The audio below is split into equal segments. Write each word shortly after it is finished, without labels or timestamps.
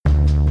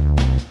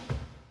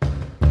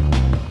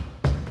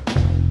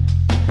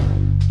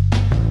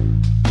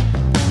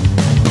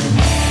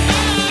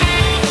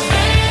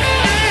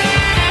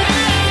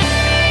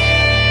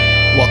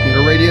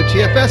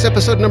TFS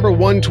episode number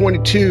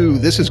 122.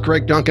 This is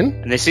Greg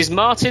Duncan. And this is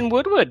Martin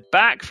Woodward,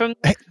 back from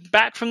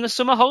the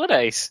summer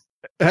holidays.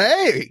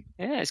 Hey!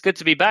 Yeah, it's good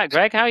to be back,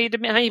 Greg. How you been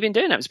doing? I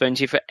haven't spoken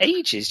to you for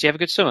ages. Do you have a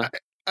good summer?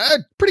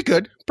 Pretty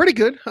good.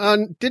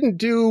 Didn't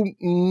do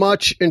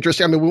much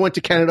interesting. I mean, we went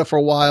to Canada for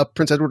a while,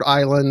 Prince Edward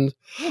Island.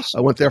 Yes.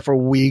 I went there for a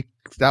week.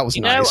 That was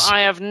nice. I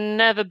have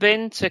never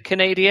been to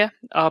Canada,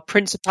 our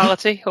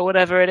principality, or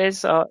whatever it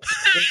is. The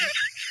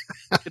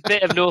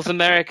bit of North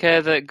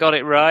America that got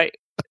it right.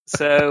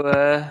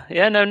 So,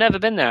 never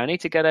been there. I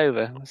need to get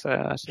over. So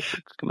I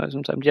should come over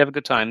sometime. Do you have a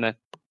good time there?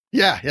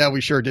 Yeah, we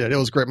sure did. It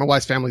was great. My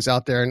wife's family's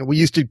out there, and we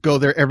used to go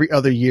there every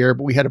other year,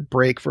 but we had a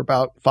break for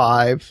about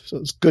 5, so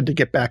it's good to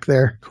get back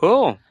there.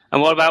 Cool.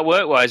 And what about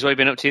work-wise? What have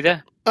you been up to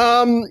there?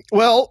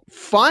 Well,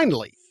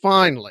 finally,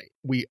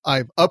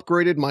 I've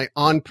upgraded my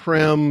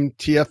on-prem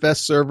TFS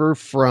server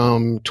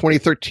from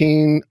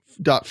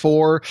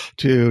 2013.4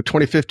 to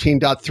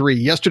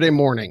 2015.3 yesterday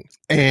morning,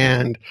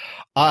 and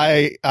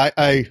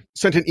I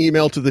sent an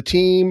email to the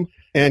team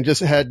and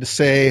just had to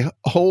say,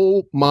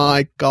 oh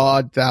my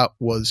God, that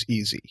was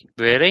easy.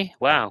 Really?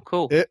 Wow,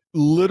 cool. It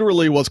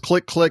literally was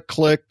click, click,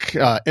 click,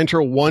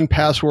 enter one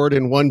password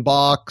in one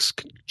box,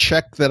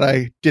 check that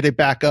I did a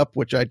backup,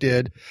 which I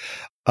did,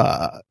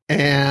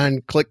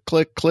 and click,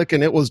 click, click,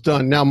 and it was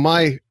done. Now,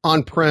 my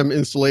on-prem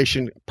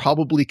installation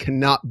probably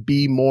cannot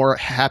be more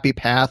happy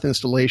path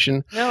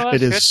installation. No, that's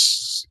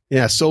it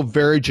is, so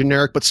very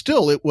generic, but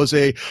still, it was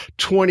a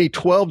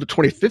 2012 to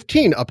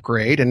 2015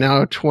 upgrade, and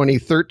now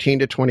 2013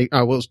 to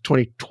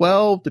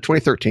 2012 to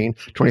 2013,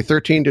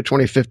 2013 to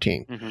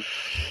 2015. Mm-hmm.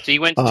 So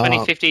you went to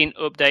 2015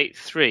 update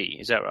 3,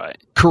 is that right?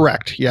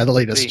 Correct. Yeah, the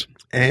latest. 3.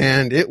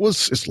 And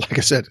it's like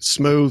I said,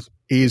 smooth,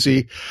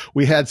 easy.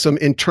 We had some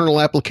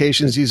internal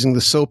applications using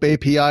the SOAP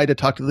API to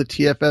talk to the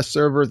TFS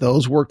server.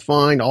 Those worked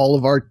fine. All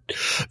of our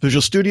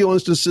Visual Studio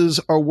instances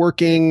are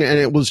working, and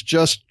it was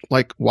just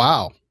like,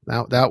 wow.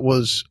 Now that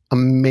was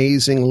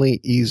amazingly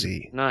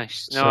easy.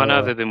 Nice. No, I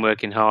know they've been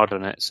working hard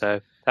on it,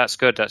 so that's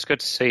good. That's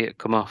good to see it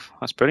come off.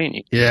 That's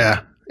brilliant.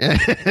 Yeah.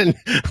 And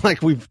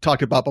like we've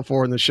talked about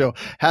before in the show,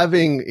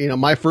 having,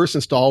 my first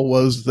install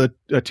was the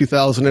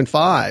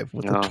 2005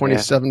 with the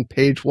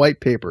 27-page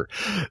white paper.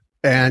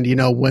 And,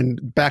 when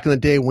back in the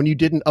day when you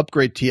didn't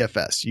upgrade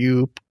TFS,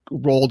 you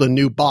rolled a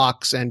new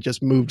box and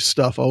just moved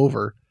stuff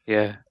over.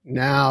 Yeah.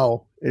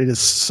 Now it is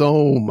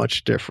so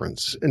much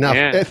difference. Now,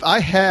 if I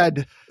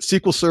had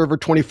SQL Server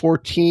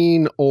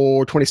 2014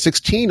 or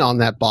 2016 on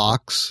that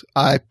box,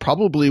 I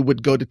probably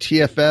would go to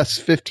TFS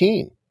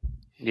 15.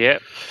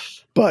 Yep.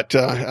 But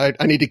I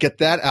need to get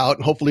that out,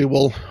 and hopefully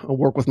we'll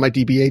work with my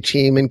DBA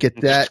team and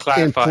get that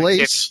in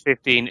place. TFS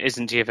 15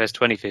 isn't TFS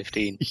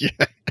 2015. Yeah.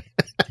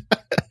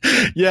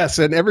 Yes,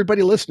 and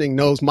everybody listening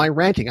knows my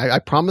ranting. I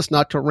promise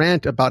not to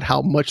rant about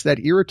how much that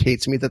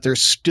irritates me that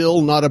there's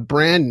still not a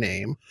brand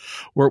name.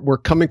 We're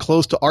coming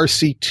close to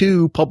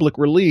RC2 public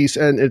release,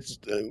 and it's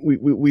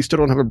we still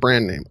don't have a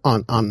brand name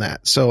on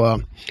that.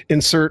 So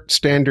insert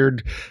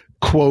standard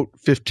quote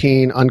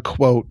 15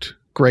 unquote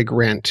Greg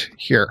rant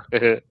here.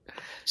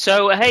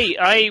 So, hey,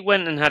 I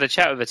went and had a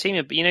chat with the team.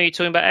 You're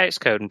talking about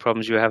Xcode and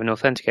problems you were having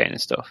authenticating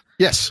and stuff.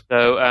 Yes.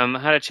 So, I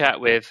had a chat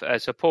with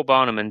Paul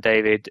Barnum and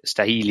David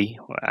Stahili.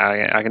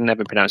 I can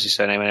never pronounce his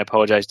surname, and I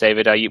apologize,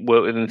 David. I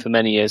worked with him for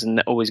many years and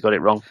always got it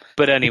wrong.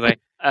 But anyway,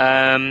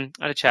 I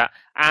had a chat.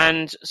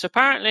 And so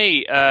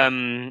apparently,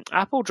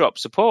 Apple dropped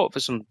support for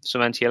some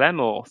NTLM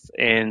auth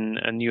in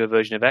a newer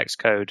version of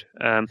Xcode.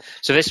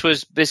 So this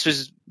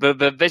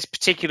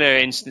particular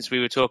instance we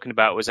were talking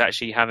about was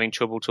actually having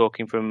trouble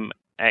talking from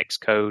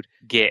Xcode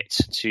Git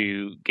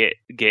to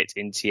Git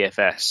in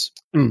TFS.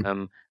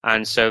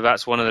 And so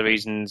that's one of the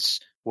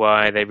reasons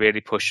why they really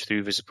pushed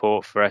through the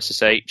support for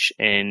SSH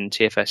in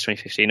TFS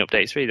 2015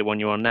 Update 3, the one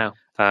you're on now.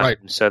 Right.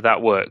 So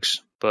that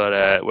works,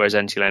 but whereas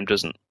NTLM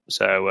doesn't.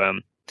 So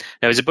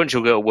there's a bunch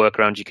of little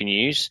workarounds you can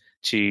use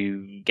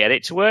to get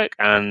it to work,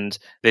 and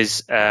there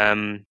is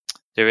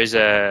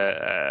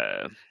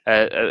a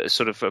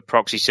sort of a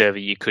proxy server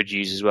you could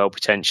use as well,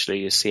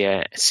 potentially a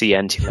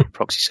CNTLM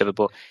proxy server,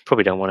 but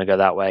probably don't want to go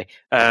that way.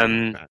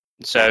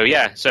 So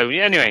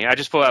anyway, I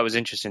just thought that was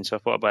interesting, so I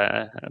thought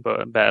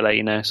I'd better let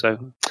you know.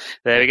 So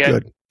there we go.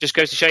 Good. Just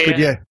goes to show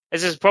you.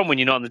 This is a problem when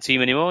you're not on the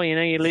team anymore.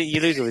 You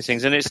lose all these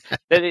things, and it's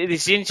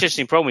the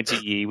interesting problem with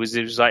TE was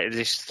it was like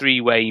this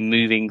 3-way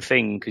moving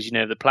thing because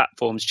the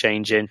platform's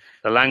changing,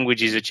 the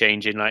languages are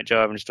changing like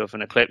Java and stuff,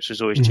 and Eclipse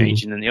was always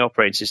changing, and the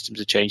operating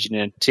systems are changing,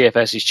 and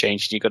TFS is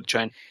changing. You've got to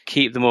try and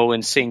keep them all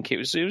in sync. It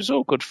was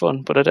all good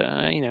fun, but I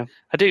don't,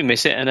 I do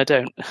miss it, and I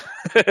don't.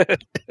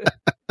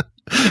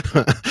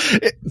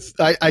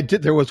 I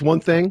did. There was one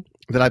thing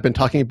that I've been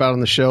talking about on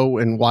the show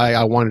and why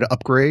I wanted to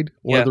upgrade.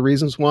 One of the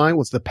reasons why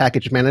was the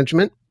package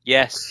management.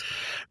 Yes.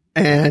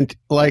 And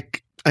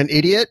like an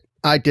idiot,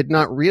 I did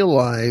not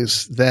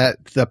realize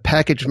that the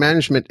package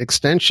management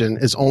extension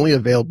is only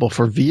available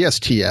for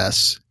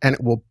VSTS, and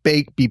it will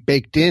be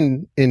baked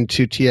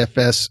into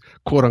TFS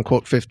quote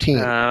unquote 15.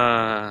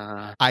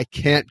 I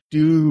can't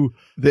do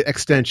the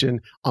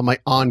extension on my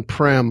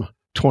on-prem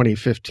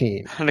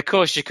 2015. And of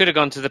course, you could have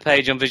gone to the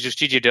page on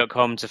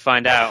visualstudio.com to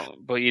find out,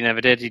 but you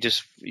never did. You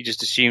just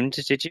assumed,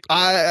 did you?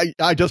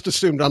 I just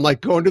assumed. I'm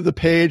like going to the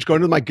page,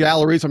 going to my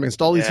galleries. I'm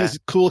install these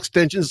cool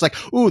extensions. It's like,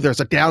 ooh, there's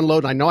a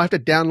download. I know I have to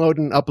download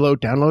and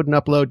upload.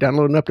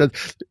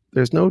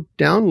 There's no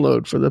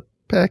download for the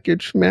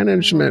package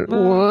management.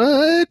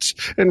 What?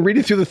 And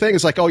reading through the thing,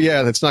 it's like, oh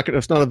yeah, it's not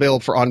available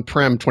for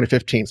on-prem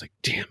 2015. It's like,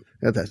 damn,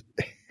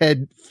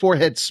 that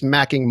forehead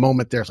smacking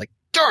moment there. It's like,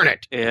 darn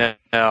it. Yeah.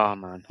 Oh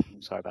man,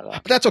 I'm sorry about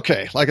that. But that's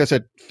okay. Like I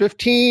said,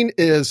 15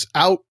 is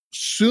out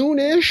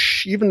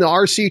soonish. Even the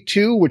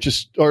RC2,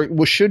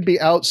 which should be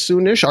out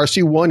soonish.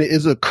 RC1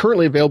 is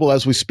currently available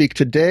as we speak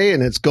today,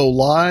 and it's go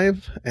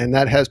live, and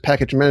that has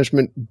package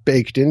management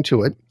baked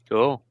into it.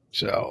 Cool.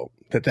 So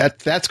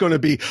that's going to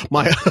be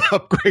my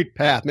upgrade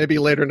path. Maybe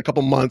later in a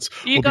couple months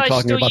we'll be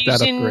talking about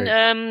that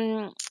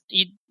upgrade.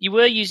 You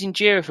were using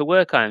Jira for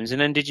work items,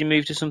 and then did you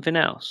move to something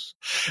else?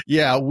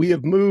 Yeah, we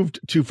have moved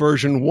to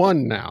version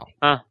 1 now.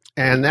 Huh.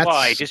 And that's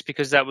why? Just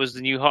because that was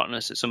the new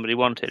hotness that somebody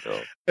wanted?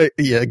 Or?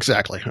 Yeah,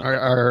 exactly.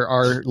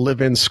 Our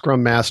live-in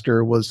Scrum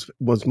Master was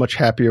much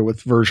happier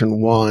with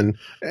version 1,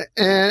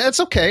 and it's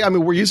okay. I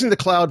mean, we're using the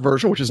cloud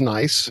version, which is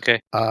nice.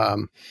 Okay.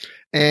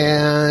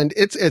 And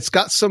it's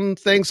got some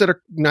things that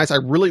are nice.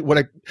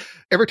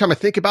 Every time I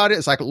think about it,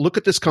 it's like, look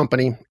at this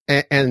company,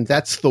 and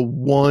that's the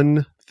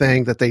one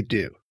thing that they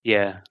do.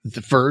 Yeah.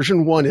 The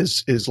version 1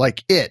 is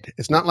like it.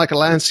 It's not like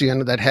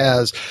Atlassian that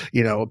has,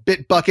 a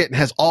Bitbucket and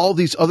has all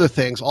these other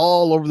things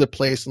all over the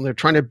place, and they're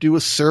trying to do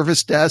a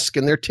service desk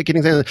and they're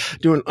ticketing things,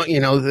 doing,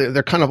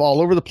 they're kind of all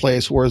over the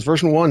place. Whereas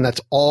version 1, that's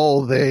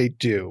all they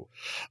do.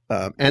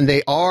 And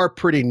they are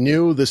pretty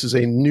new. This is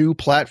a new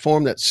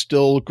platform that's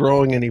still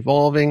growing and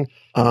evolving.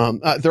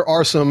 There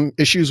are some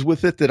issues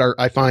with it that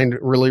I find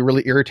really,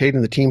 really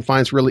irritating. The team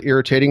finds really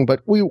irritating,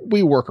 but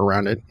we work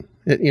around it.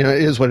 It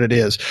is what it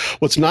is.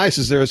 What's nice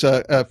is there's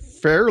a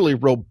fairly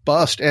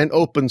robust and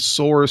open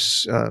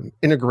source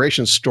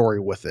integration story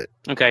with it.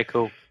 Okay,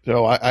 cool.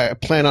 So I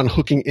plan on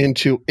hooking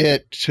into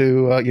it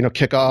to,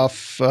 kick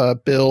off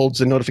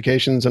builds and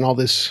notifications and all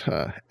this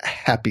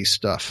happy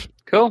stuff.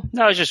 Cool.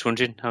 No, I was just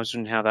wondering.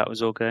 How that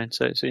was all going.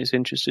 So it's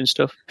interesting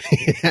stuff.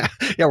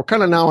 Yeah, we're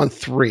kind of now on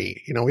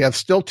 3. We have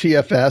still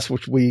TFS,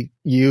 which we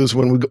use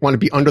when we want to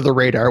be under the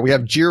radar. We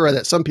have Jira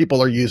that some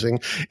people are using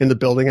in the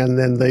building, and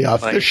then the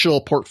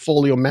official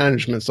portfolio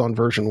management's on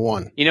version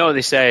 1. You know what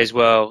they say as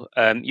well.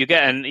 You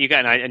get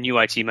a new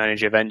IT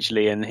manager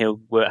eventually, and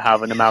he'll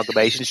have an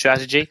amalgamation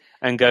strategy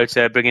and go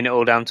to bringing it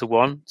all down to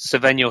 1. So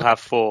then you'll have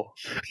 4.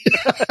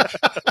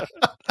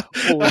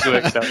 Always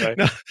works that way.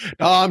 No,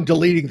 I'm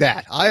deleting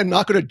that. I am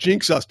not going to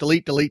jinx us.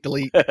 Delete. Got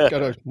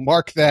to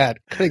mark that.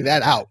 Cutting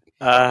that out.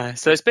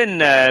 So it's been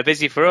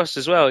busy for us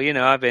as well.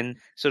 I've been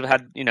sort of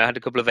had a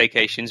couple of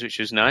vacations, which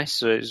was nice.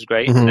 So it was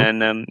great. Mm-hmm.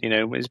 And then,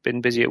 it's been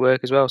busy at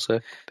work as well. So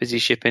busy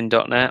shipping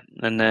 .NET,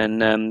 and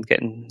then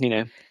getting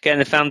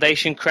the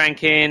foundation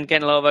cranking,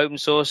 getting a lot of open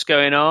source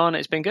going on.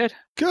 It's been good.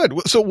 Good.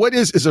 So what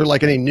is there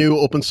like any new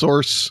open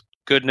source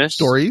goodness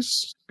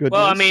stories? Goodness,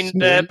 well, I mean,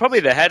 probably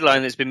the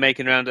headline that's been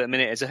making around at the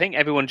minute is I think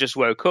everyone just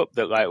woke up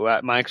that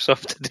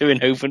Microsoft are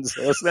doing open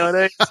source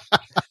nowadays.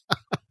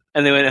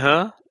 And they went,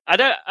 huh?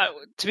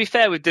 To be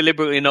fair, we've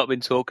deliberately not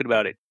been talking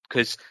about it,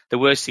 because the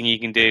worst thing you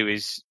can do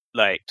is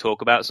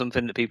talk about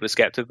something that people are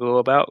skeptical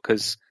about,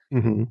 because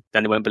then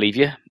they won't believe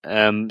you.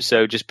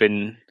 So just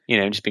been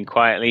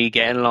quietly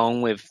getting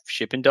along with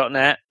shipping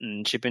 .NET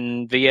and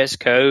shipping VS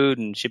Code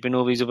and shipping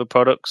all these other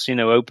products,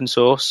 open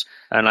source,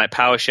 and like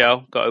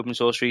PowerShell got open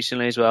source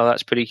recently as well.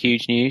 That's pretty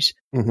huge news.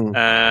 Mm-hmm.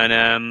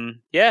 And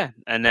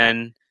and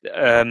then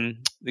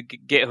the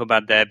GitHub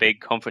had their big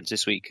conference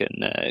this week,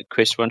 and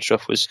Chris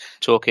Runstruff was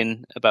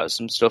talking about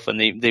some stuff, and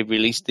they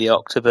released the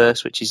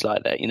Octaverse, which is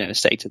like that,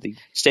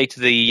 state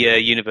of the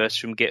universe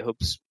from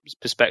GitHub's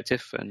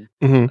perspective, and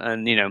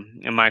and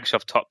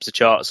Microsoft tops the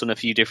charts on a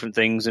few different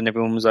things, and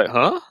everyone was like,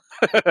 huh?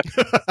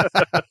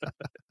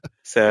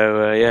 So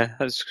that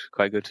was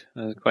quite good.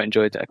 I quite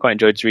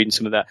enjoyed reading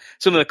some of that.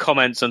 Some of the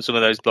comments on some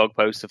of those blog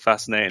posts are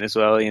fascinating as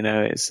well.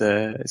 It's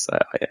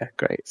like, oh, yeah,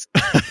 great.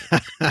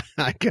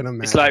 I can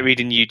imagine. It's like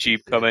reading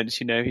YouTube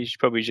comments. You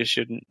probably just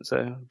shouldn't.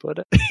 So,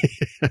 but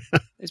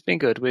it's been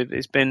good.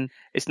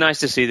 It's nice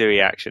to see the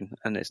reaction,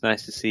 and it's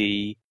nice to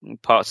see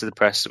parts of the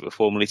press that were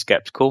formerly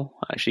skeptical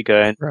actually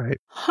going, right,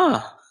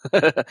 huh.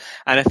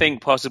 And I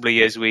think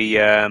possibly as we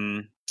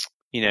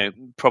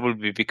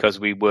probably because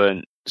we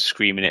weren't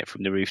screaming it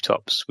from the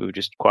rooftops, we were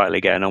just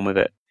quietly getting on with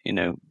it.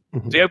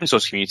 The open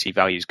source community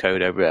values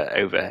code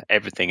over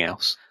everything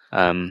else,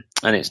 and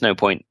it's no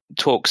point.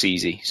 Talk's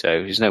easy, so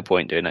there's no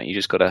point doing that. You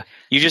just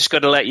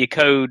gotta let your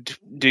code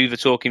do the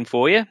talking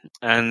for you,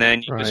 and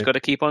then you just got to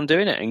keep on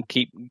doing it and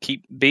keep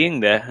being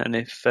there. And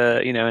if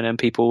and then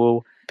people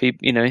will,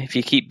 if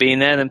you keep being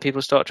there, then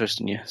people start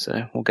trusting you.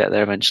 So we'll get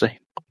there eventually.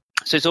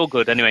 So it's all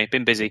good. Anyway,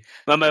 been busy.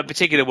 My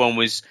particular one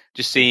was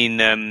just seeing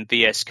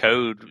VS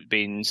Code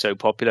being so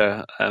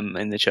popular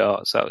in the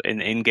charts,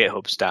 in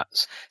GitHub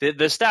stats. The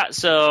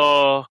stats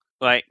are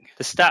like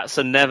the stats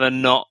are never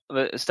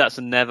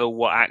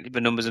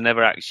the numbers are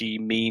never actually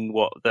mean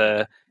what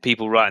the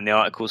people writing the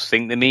articles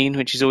think they mean,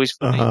 which is always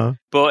funny.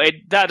 But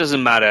that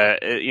doesn't matter.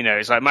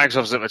 It's like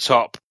Microsoft's at the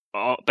top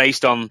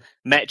based on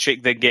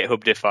metric that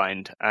GitHub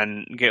defined,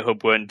 and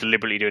GitHub weren't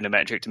deliberately doing a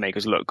metric to make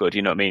us look good,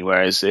 you know what I mean?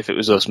 Whereas if it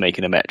was us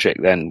making a metric,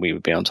 then we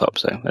would be on top,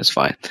 so that's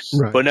fine.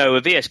 Right. But no,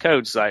 VS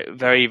Code's like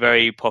very,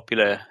 very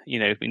popular,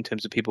 in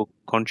terms of people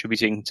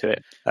contributing to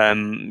it.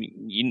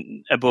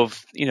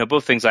 Above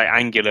things like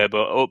Angular,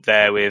 but up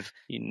there with,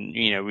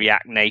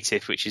 React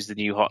Native, which is the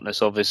new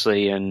hotness,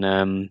 obviously,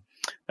 and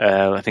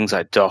things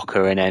like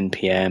Docker and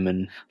NPM,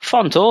 and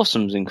Font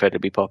Awesome's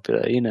incredibly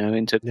popular,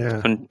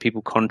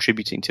 people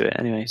contributing to it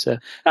anyway. So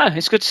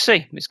it's good to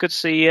see. It's good to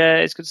see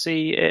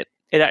it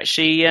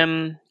actually,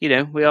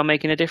 we are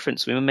making a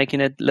difference. We were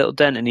making a little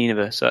dent in the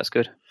universe, so that's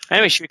good.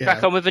 Anyway, should we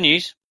crack on with the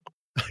news?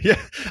 Yeah,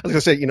 I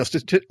was going to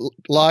say,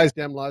 lies,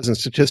 damn lies, and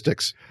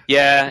statistics.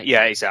 Yeah,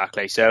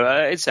 exactly. So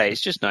I'd say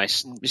it's just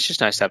nice. It's just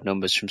nice to have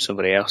numbers from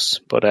somebody else.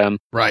 But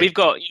right. We've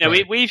got,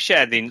 we've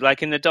shared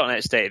like in the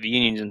 .NET State of the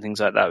Unions and things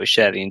like that. We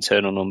share the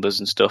internal numbers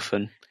and stuff.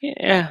 And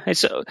yeah,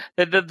 it's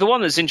the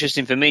one that's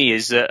interesting for me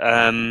is that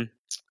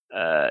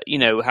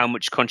how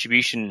much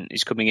contribution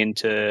is coming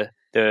into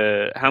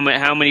how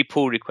many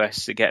pull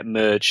requests that get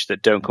merged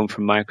that don't come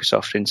from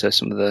Microsoft into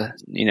some of the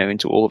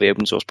into all the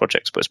open source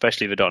projects, but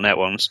especially the .NET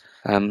ones.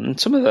 And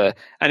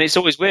it's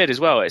always weird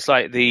as well. It's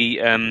like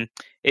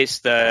it's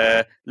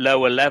the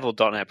lower level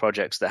 .NET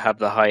projects that have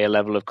the higher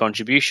level of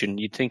contribution.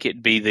 You'd think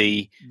it'd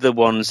be the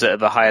ones that are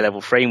the higher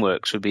level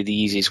frameworks would be the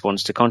easiest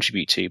ones to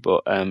contribute to,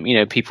 but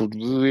people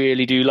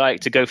really do like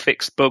to go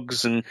fix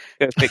bugs and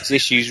go fix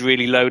issues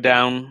really low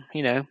down,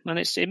 and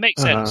it makes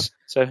sense.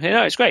 So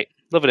it's great.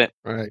 Loving it.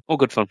 All right. All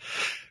good fun.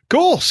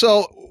 Cool.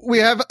 So we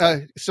have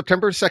a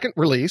September 2nd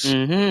release.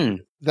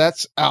 Mm-hmm.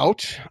 That's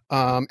out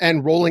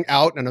and rolling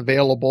out and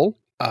available.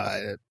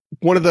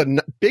 One of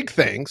the big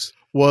things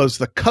was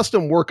the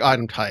custom work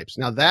item types.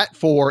 Now that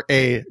for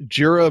a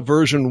Jira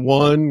version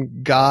 1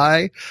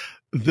 guy,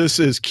 this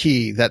is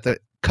key, that the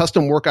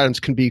custom work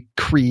items can be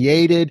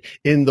created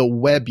in the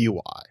web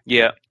UI.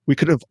 Yeah. We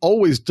could have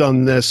always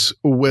done this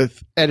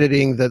with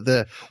editing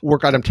the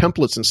work item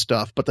templates and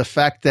stuff, but the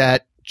fact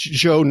that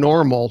Joe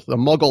Normal, the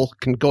Muggle,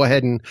 can go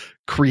ahead and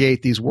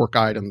create these work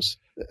items,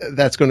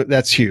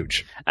 that's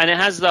huge. And it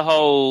has the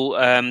whole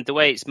the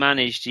way it's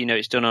managed,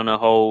 it's done on a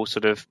whole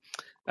sort of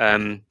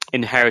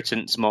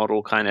inheritance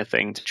model kind of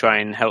thing to try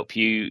and help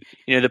you.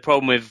 The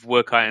problem with custom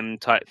work item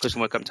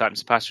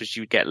types in the past was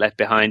you would get left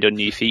behind on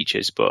new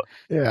features, but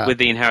with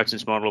the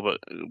inheritance model that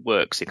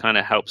works, it kind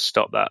of helps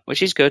stop that,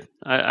 which is good.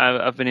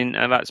 I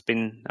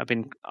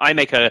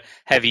make a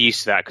heavy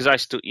use of that because I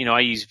still, I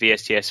use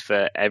VSTS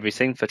for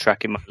everything, for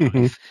tracking my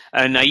life,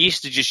 and I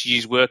used to just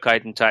use work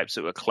item types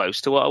that were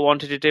close to what I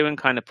wanted to do and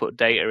kind of put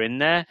data in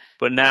there.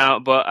 But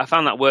I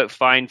found that worked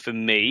fine for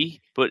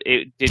me, but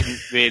it didn't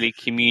really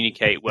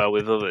communicate well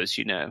with others,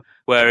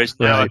 Whereas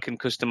now I can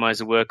customize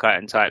the work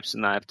item types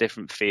and I have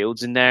different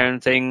fields in there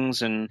and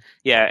things. And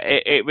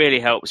it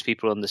really helps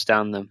people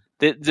understand them.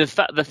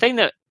 The thing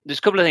that there's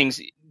a couple of things.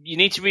 You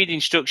need to read the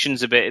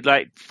instructions a bit.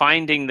 Like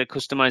finding the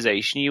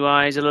customization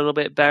UI is a little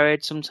bit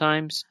buried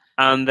sometimes.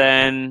 And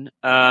then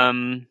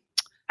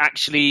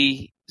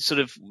actually sort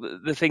of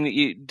the thing that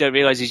you don't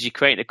realize is you're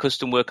creating a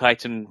custom work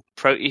item.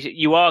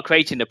 You are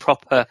creating a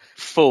proper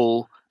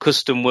full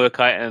custom work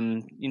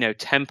item,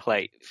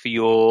 template for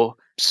your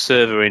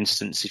server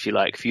instance, if you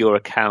like, for your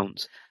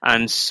account.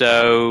 And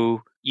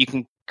so you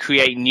can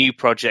create new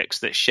projects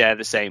that share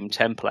the same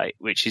template,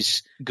 which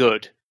is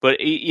good. But,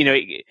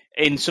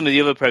 in some of the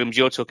other programs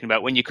you're talking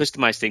about, when you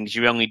customize things,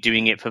 you're only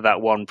doing it for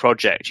that one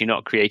project. You're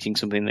not creating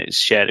something that's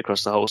shared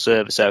across the whole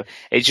server. So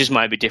it just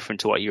might be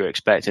different to what you were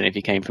expecting if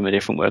you came from a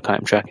different work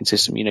item tracking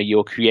system.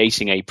 You're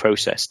creating a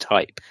process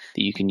type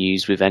that you can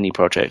use with any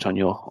project in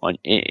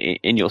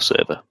your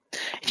server.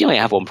 If you only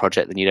have one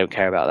project, then you don't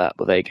care about that.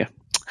 But there you go.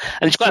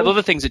 And there's quite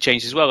other things that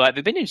changed as well. Like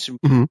they've been in some.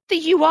 Mm-hmm.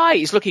 The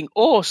UI is looking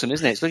awesome,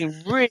 isn't it? It's looking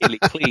really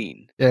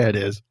clean. Yeah, it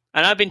is.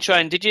 And I've been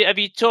trying. Have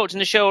you talked in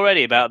the show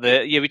already about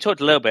we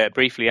talked a little bit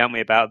briefly, haven't we,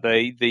 about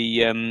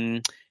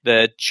the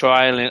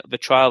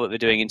trial that they're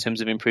doing in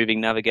terms of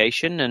improving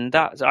navigation, and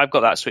I've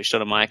got that switched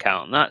on my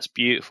account, and that's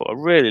beautiful.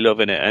 I'm really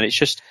loving it, and it's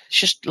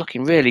just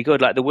looking really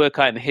good. Like the work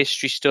item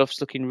history stuff's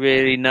looking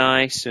really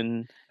nice,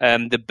 and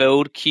the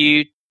build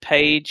queue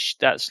page,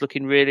 that's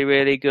looking really,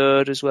 really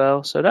good as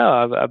well. So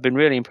no, I've been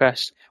really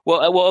impressed.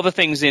 What other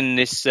things in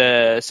this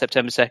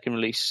September 2nd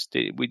release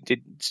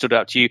stood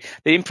out to you?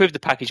 They improved the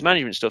package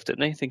management stuff,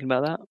 didn't they? Thinking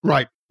about that?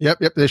 Right.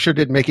 Yep. They sure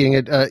did, making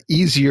it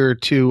easier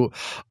to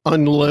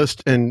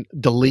unlist and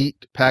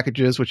delete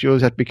packages, which you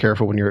always have to be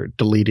careful when you're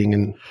deleting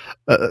and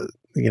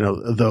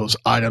those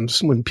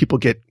items when people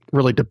get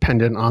really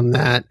dependent on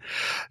that.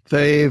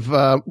 They've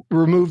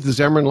removed the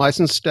Xamarin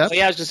license step. Oh,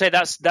 yeah, I was going to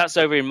say that's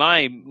over in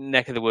my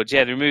neck of the woods.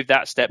 Yeah, they removed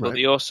that step, right. But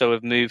they also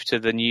have moved to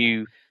the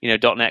new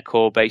 .NET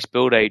Core based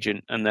build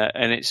agent, and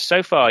it's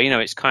so far,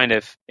 it's kind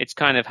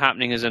of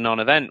happening as a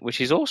non-event,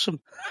 which is awesome.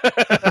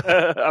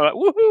 I'm like,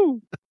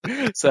 woohoo!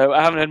 So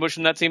I haven't heard much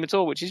from that team at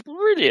all, which is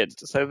brilliant.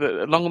 So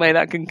long may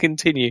that can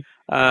continue.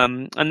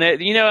 And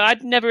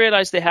I'd never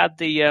realized they had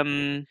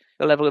the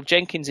level of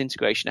Jenkins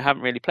integration. I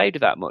haven't really played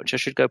with that much. I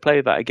should go play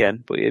with that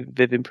again, but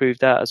they've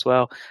improved that as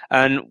well.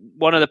 And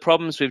one of the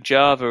problems with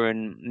Java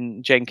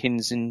and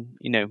Jenkins and,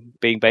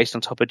 being based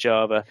on top of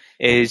Java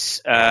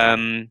is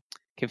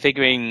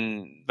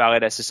configuring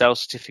valid SSL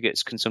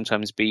certificates can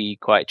sometimes be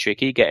quite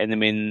tricky, getting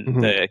them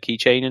in the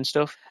keychain and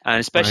stuff. And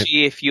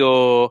especially if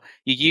you're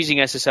using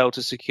SSL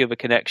to secure the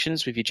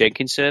connections with your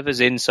Jenkins servers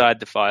inside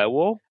the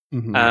firewall,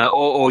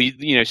 or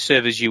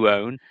servers you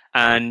own,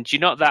 and you're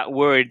not that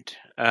worried.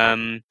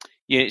 So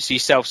you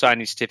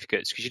self-signing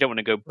certificates because you don't want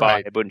to go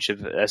buy a bunch of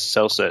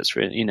SSL certs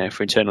for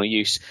internal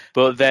use.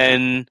 But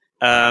then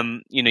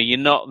you're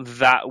not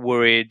that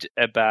worried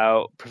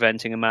about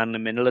preventing a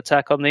man-in-the-middle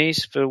attack on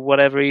these for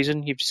whatever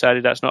reason. You've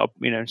decided that's not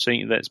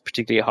something that's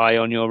particularly high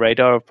on your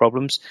radar of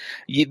problems.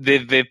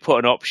 They've put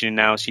an option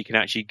now so you can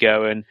actually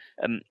go and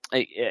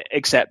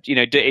accept an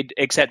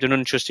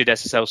untrusted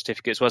SSL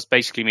certificate. So what it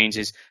basically means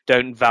is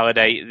don't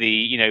validate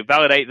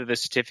validate that the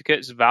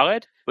certificate's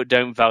valid, but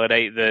don't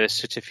validate the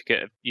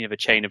certificate of the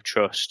chain of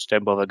trust.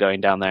 Don't bother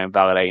going down there and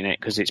validating it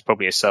because it's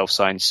probably a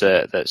self-signed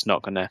cert that's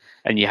not gonna,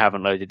 and you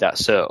haven't loaded that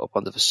cert up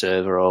onto the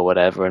server or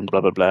whatever, and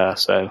blah blah blah.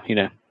 So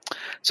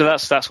so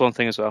that's one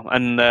thing as well.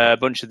 And a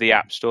bunch of the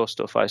App Store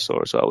stuff I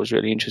saw as well was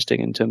really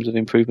interesting in terms of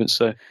improvements.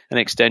 So an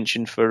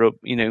extension for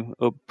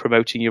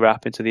promoting your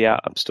app into the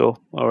App Store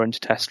or into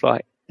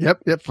TestFlight.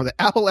 Yep. For the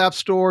Apple App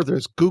Store,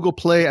 there's Google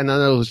Play, and then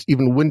there's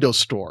even Windows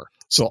Store.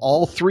 So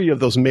all three of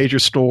those major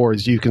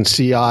stores you can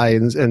CI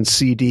and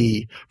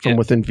CD from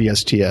within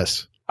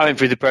VSTS. I went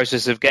through the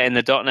process of getting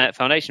the .NET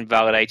Foundation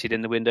validated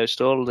in the Windows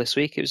Store this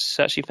week. It was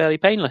actually fairly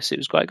painless. It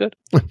was quite good.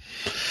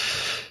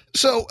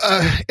 So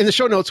in the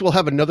show notes, we'll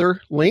have another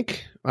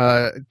link.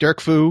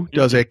 Derek Fu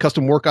does a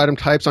custom work item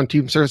types on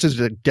Team Services,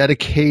 a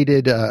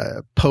dedicated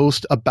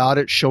post about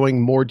it,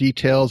 showing more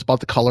details about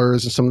the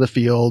colors and some of the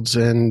fields,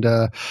 and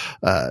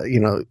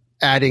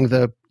adding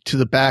to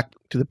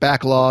the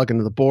backlog and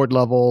to the board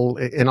level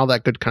and all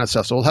that good kind of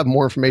stuff. So we'll have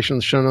more information in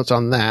the show notes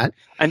on that.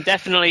 And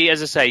definitely,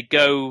 as I say,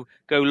 go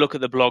look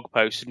at the blog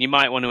post, and you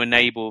might want to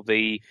enable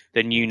the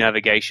new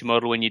navigation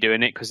model when you're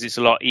doing it, because it's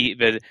a lot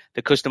the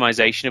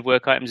customization of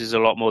work items is a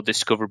lot more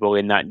discoverable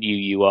in that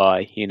new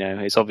UI.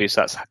 It's obvious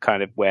that's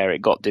kind of where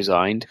it got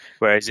designed,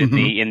 whereas in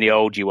the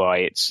old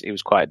UI it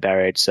was quite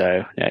buried.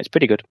 So yeah, it's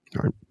pretty good.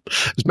 All right.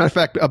 As a matter of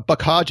fact,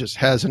 Buck Hodges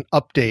has an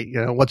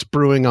update, what's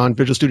brewing on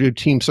Visual Studio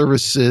Team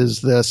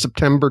Services, the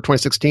September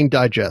 2016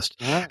 digest.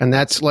 Yeah. And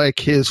that's like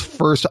his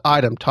first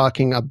item,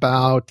 talking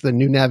about the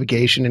new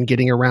navigation and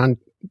getting around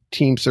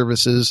Team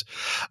Services,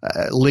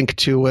 link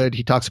to it.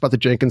 He talks about the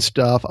Jenkins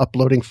stuff,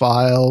 uploading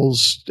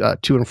files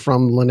to and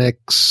from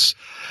Linux,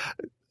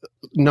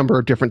 number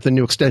of the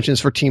new extensions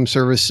for Team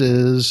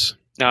Services.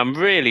 No, I'm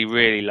really,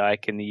 really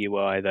liking the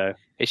UI, though.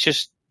 It's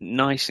just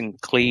nice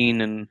and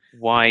clean and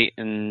white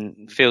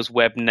and feels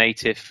web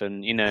native,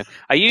 and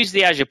I use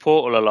the Azure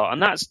portal a lot, and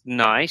that's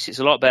nice. It's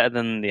a lot better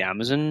than the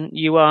Amazon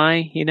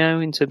UI,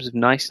 in terms of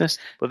niceness,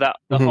 but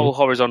the whole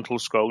horizontal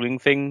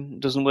scrolling thing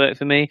doesn't work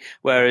for me,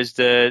 whereas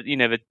the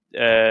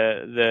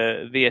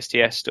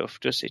VSTS stuff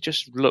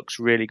just looks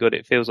really good.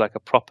 It feels like a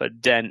proper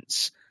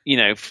dense,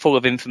 full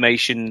of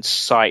information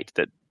site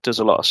that does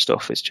a lot of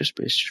stuff. It's just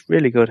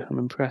really good. I'm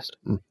impressed.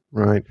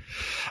 Right.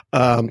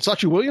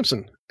 Sachi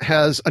Williamson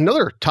has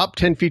another top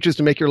 10 features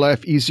to make your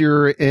life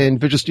easier in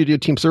Visual Studio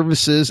Team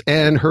Services,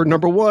 and her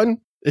number one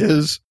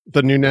is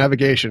the new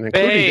navigation,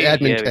 including the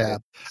admin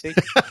tab. See?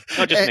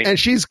 Not just me. And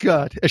she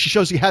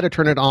shows you how to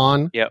turn it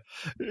on. Yep.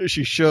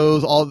 She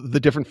shows all the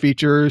different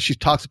features. She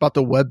talks about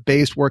the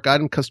web-based work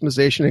item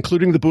customization,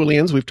 including the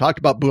Booleans. We've talked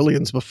about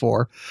Booleans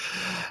before.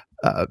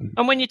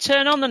 And when you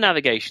turn on the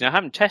navigation, I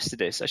haven't tested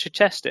this. I should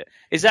test it.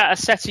 Is that a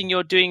setting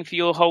you're doing for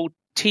your whole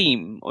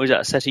team, or is that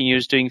a setting you're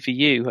just doing for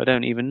you? I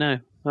don't even know.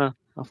 Well,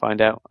 I'll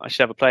find out. I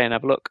should have a play and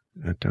have a look.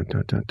 It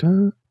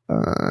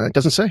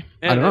doesn't say.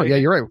 Yeah, I don't know. Yeah,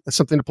 you're right. That's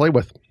something to play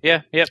with.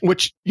 Yeah.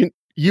 Which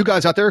you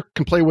guys out there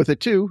can play with it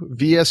too.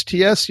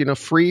 VSTS,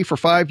 free for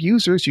 5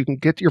 users. You can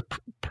get your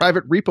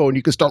private repo and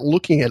you can start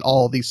looking at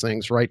all of these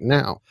things right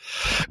now.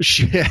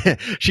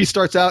 She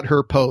starts out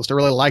her post. I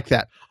really like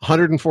that.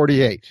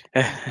 148.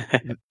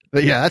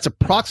 But yeah, that's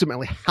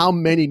approximately how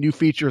many new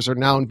features are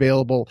now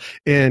available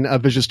in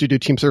Visual Studio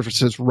Team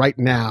Services right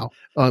now.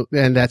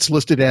 And that's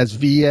listed as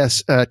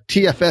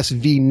TFS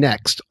V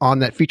Next on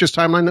that features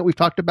timeline that we've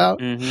talked about.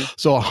 Mm-hmm.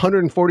 So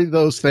 140 of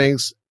those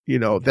things,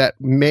 that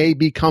may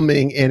be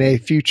coming in a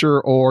future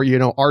or,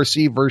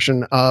 RC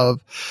version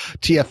of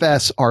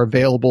TFS are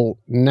available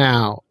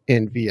now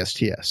in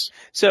VSTS.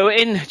 So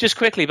just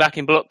quickly back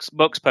in Buck's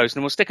post,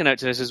 and we'll stick a note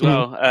to this as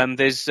well.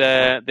 There's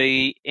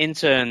the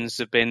interns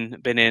have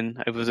been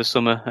in over the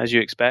summer, as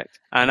you expect.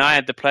 And I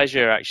had the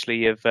pleasure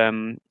actually of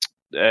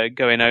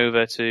going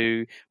over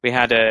to, we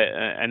had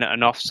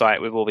an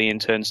off-site with all the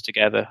interns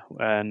together,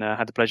 and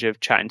had the pleasure of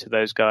chatting to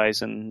those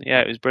guys, and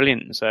yeah, it was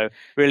brilliant. So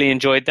really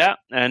enjoyed that,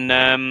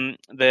 and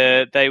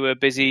they were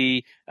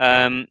busy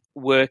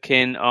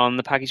working on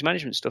the package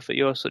management stuff that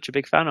you're such a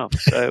big fan of.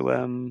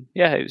 So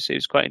yeah, it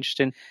was quite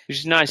interesting. It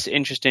was a nice,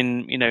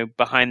 interesting,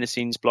 behind the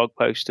scenes blog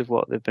post of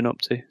what they've been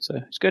up to. So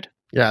it's good.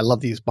 Yeah, I love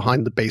these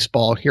behind the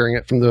baseball, hearing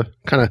it from the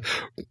kind of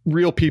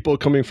real people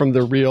coming from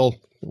the real,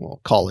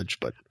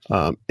 college, but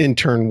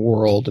intern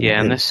world.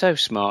 And they're so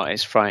smart.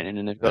 It's frightening,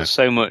 and they've got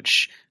so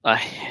much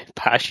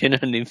passion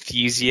and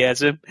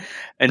enthusiasm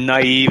and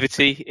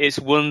naivety. It's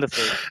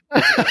wonderful.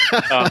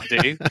 Can't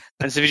do,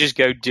 and so we just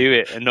go do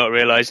it and not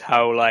realize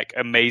how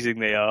amazing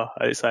they are.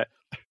 And it's like,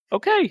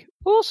 okay,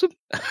 awesome.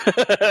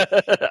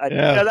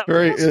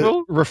 Very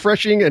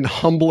refreshing and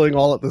humbling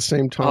all at the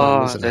same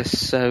time. Isn't they're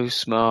so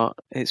smart.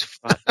 It's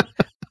fun.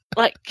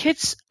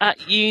 Kids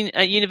at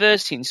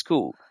university and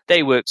school,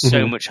 they work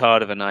so much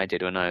harder than I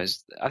did when I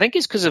was. I think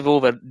it's because of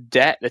all the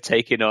debt they're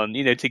taking on,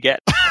 to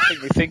get. I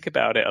think we think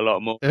about it a lot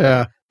more.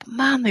 Yeah. But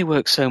man, they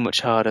work so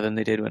much harder than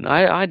they did when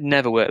I'd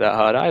never worked that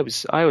hard. I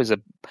was a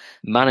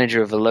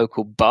manager of a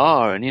local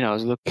bar, and I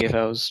was lucky if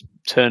I was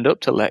turned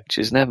up to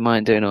lectures. Never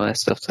mind doing all that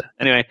stuff.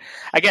 Anyway,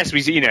 I guess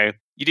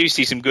you do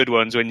see some good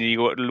ones when you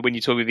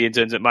talk with the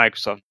interns at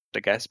Microsoft, I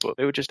guess, but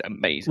they were just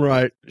amazing.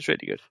 Right. It was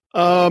really good.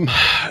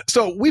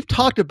 So we've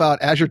talked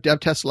about Azure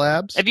DevTest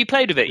Labs. Have you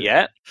played with it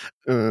yet?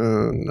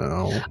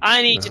 No.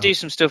 I need to do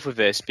some stuff with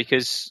this,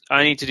 because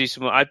I need to do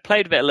some more. I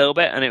played with it a little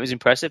bit and it was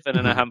impressive, and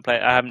then I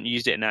haven't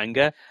used it in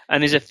anger.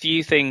 And there's a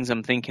few things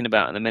I'm thinking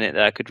about in a minute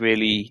that I could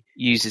really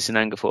use this in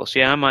anger for. So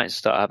yeah, I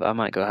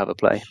might go have a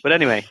play. But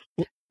anyway.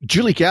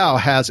 Julie Gao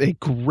has a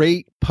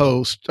great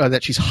post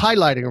that she's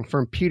highlighting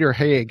from Peter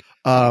Haig,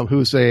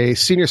 who's a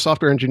senior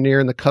software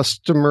engineer in the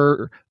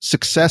customer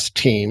success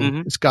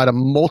team. It's got a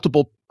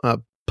multiple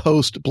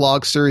post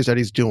blog series that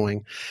he's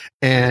doing,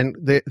 and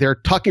they're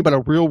talking about a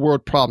real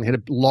world problem. He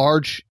had a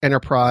large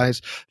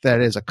enterprise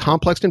that is a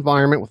complex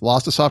environment with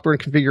lots of software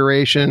and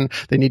configuration.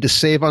 They need to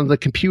save on the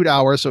compute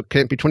hours, so it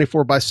can't be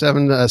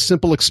 24/7. A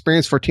simple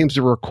experience for teams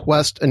to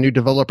request a new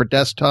developer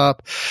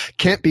desktop.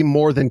 Can't be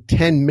more than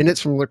 10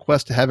 minutes from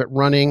request to have it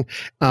running,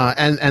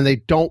 and they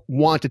don't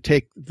want to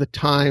take the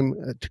time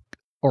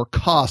or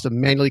cost of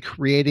manually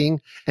creating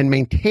and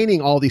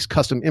maintaining all these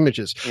custom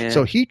images. Yeah.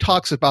 So he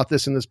talks about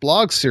this in this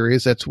blog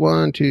series that's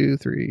 1, 2,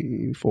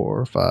 3,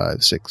 4,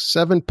 5, 6,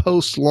 7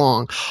 posts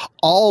long.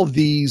 All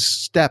these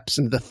steps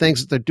and the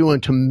things that they're doing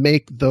to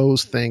make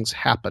those things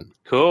happen.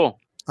 Cool.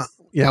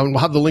 And we'll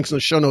have the links in the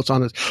show notes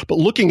on this. But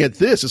looking at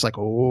this, it's like,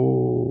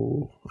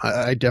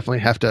 I definitely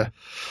have to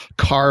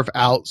carve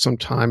out some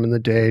time in the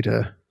day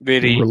to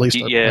really release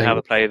have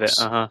a play with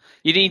it.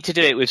 You need to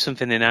do it with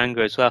something in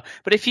anger as well.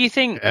 But if you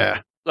think,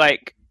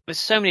 there's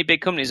so many big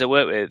companies I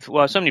work with,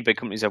 so many big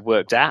companies I've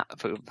worked at,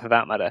 for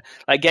that matter,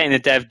 getting a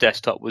dev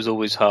desktop was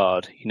always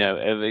hard.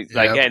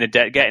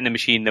 Getting a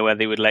machine there where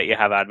they would let you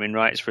have admin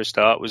rights for a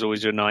start was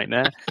always a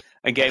nightmare.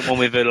 And getting one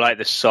with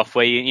the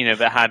software,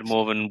 that had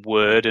more than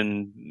Word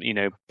and,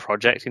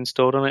 project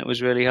installed on it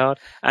was really hard.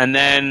 And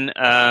then,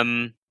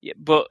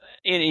 but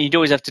you'd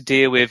always have to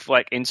deal with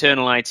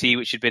internal IT,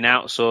 which had been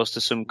outsourced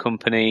to some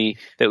company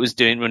that was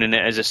running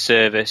it as a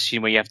service,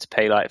 where you have to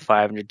pay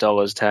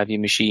 $500 to have your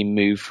machine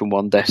move from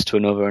one desk to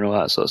another and all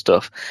that sort of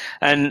stuff.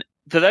 And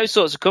for those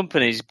sorts of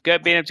companies,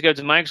 being able to go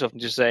to Microsoft and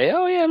just say,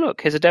 oh yeah,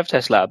 look, here's a dev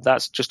test lab.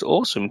 That's just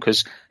awesome,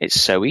 because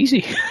it's so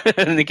easy.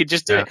 And they could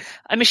just do it.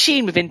 A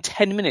machine within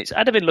 10 minutes.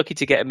 I'd have been lucky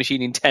to get a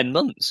machine in 10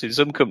 months in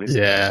some companies.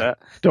 Yeah.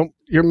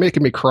 You're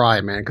making me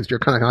cry, man, because you're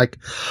kind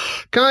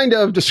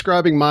of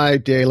describing my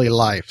daily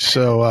life.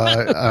 So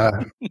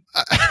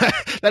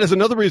that is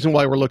another reason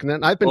why we're looking at it.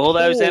 And I've been all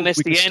those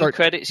MSDN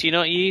credits you're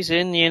not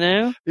using,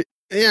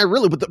 Yeah,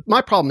 really. But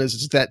my problem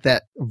is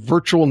that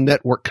virtual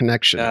network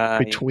connection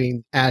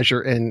between Azure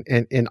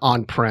and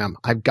on-prem.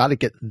 I've got to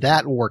get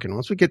that working.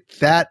 Once we get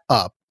that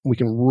up, we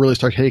can really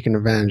start taking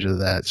advantage of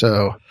that.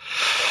 So,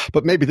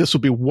 but maybe this will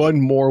be one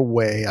more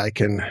way I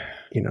can,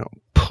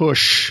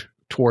 push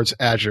towards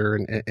Azure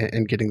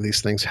and getting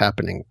these things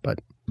happening. But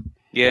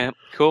yeah,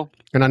 cool.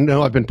 And I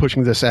know I've been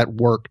pushing this at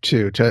work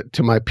too,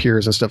 to my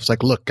peers and stuff. It's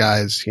like, look,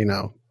 guys, we've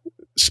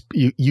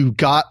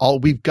got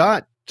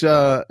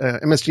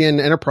MSDN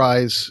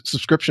Enterprise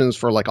subscriptions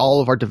for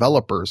all of our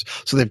developers.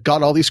 So they've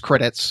got all these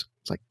credits.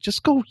 It's like,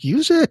 just go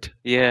use it.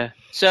 Yeah.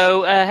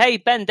 So, hey,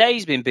 Ben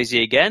Day's been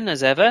busy again,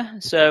 as ever.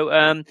 So,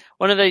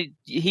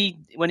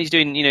 when he's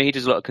doing, he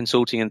does a lot of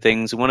consulting and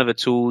things, and one of the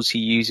tools he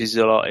uses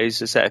a lot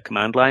is a set of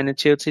command line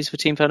utilities for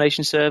Team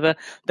Foundation Server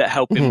that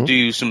help him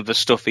do some of the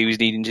stuff he was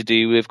needing to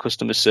do with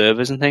customer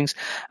servers and things.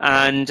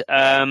 And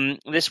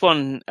this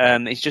one,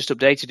 he's just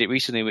updated it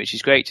recently, which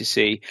is great to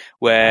see,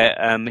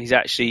 where he's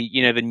actually,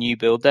 the new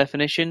build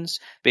definitions,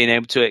 being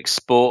able to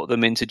export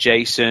them into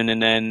JSON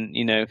and then,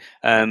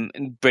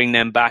 bring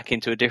them back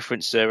into a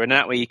different server. And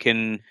that way you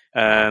can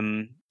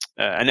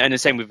and the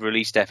same with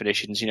release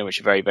definitions, which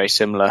are very, very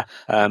similar.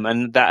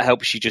 And that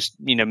helps you just,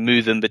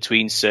 move them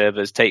between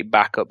servers, take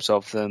backups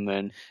of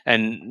them,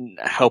 and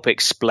help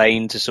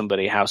explain to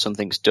somebody how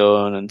something's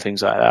done and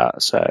things like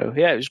that. So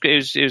yeah,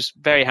 it was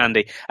very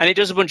handy, and it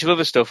does a bunch of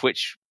other stuff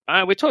which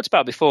we talked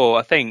about before,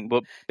 I think,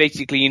 but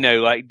basically,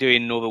 like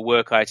doing all the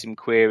work item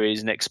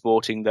queries and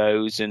exporting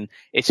those and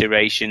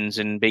iterations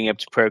and being able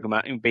to program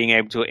out and being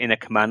able to, in a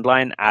command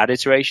line, add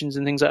iterations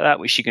and things like that,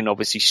 which you can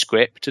obviously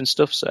script and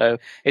stuff. So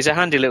it's a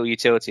handy little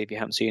utility if you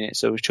haven't seen it.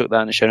 So we've chucked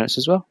that in the show notes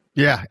as well.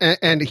 Yeah,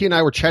 and he and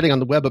I were chatting on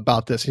the web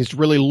about this. He's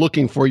really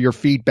looking for your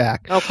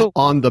feedback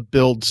on the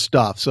build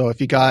stuff. So if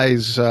you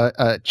guys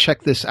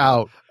check this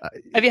out.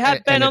 Have you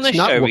had Ben on the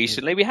show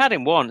recently? We had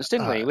him once,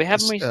 didn't we? We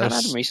haven't had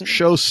him recently.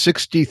 Show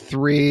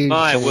 63.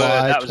 My word,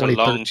 that was a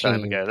long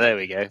time ago. There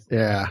we go.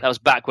 Yeah. That was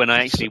back when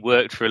I actually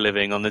worked for a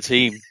living on the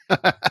team,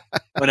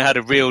 when I had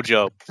a real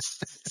job.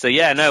 So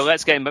yeah, no,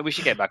 let's get him. But we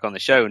should get back on the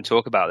show and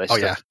talk about this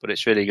stuff. Yeah. But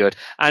it's really good.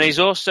 And he's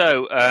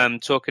also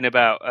talking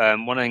about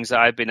one of the things that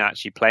I've been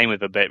actually playing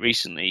with a bit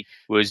recently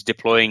was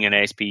deploying an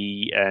ASP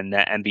and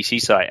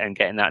MVC site and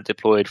getting that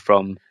deployed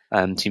from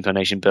Team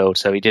Foundation build.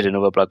 So he did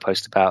another blog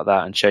post about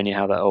that and showing you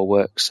how that all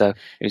works. So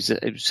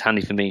it was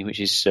handy for me, which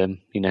is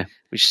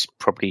which is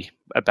probably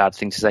a bad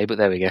thing to say, but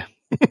there we go.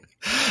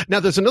 Now,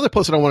 there's another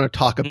post that I want to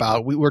talk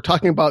about. We were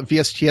talking about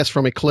VSTS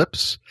from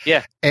Eclipse.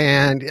 Yeah.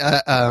 And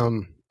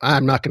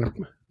I'm not going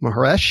to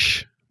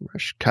Mahesh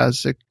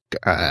Kazik.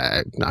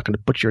 I'm not going to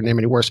butcher your name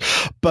any worse,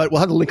 but we'll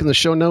have the link in the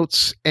show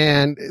notes.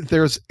 And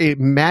there's a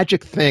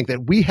magic thing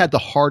that we had the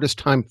hardest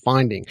time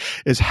finding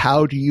is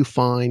how do you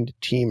find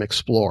Team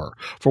Explorer?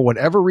 For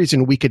whatever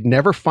reason, we could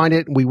never find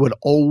it. And we would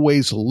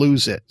always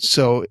lose it.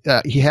 So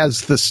he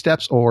has the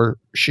steps, or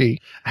she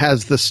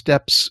has the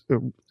steps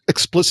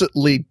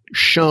explicitly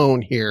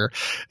shown here.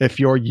 If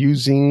you're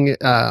using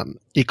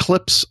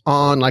Eclipse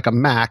on like a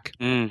Mac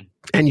and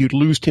you'd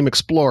lose Team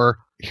Explorer,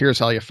 here's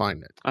how you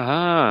find it.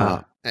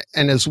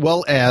 And as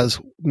well as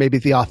maybe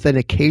the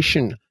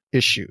authentication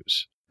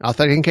issues.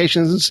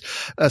 Authentications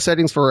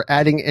settings for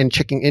adding and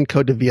checking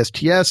encode to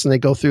VSTS, and they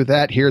go through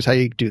that. Here's how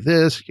you do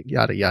this,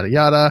 yada, yada,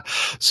 yada.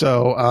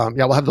 So,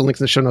 we'll have the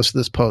links in the show notes to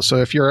this post. So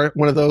if you're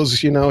one of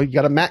those, you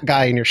got a Mac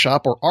guy in your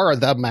shop or are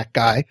the Mac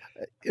guy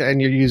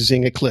and you're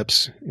using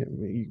Eclipse,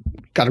 you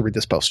got to read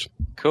this post.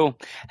 Cool.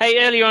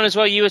 Hey, earlier on as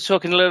well, you were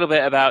talking a little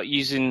bit about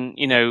using,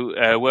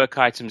 work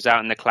items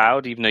out in the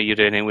cloud, even though you're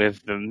doing it with,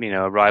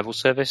 a rival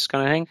service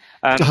kind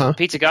of thing.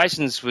 Peter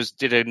Geisens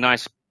did a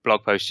nice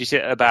blog post. You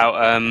said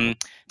about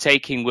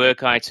taking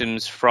work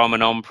items from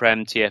an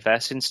on-prem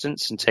TFS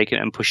instance and taking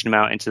it and pushing them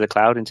out into the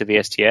cloud, into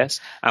VSTS.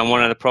 And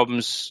one of the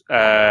problems,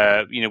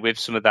 with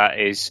some of that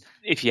is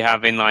if you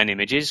have inline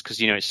images,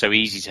 because, it's so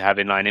easy to have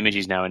inline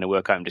images now in a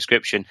work item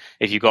description.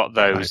 If you've got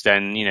those,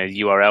 then,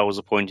 URLs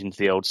are pointing to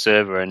the old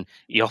server, and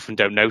you often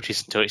don't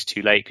notice until it's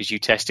too late because you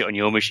test it on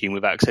your machine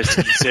with access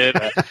to the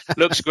server.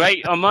 Looks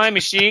great on my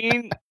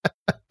machine.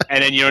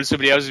 And then you're on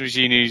somebody else's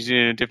machine who's in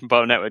a different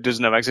part of the network,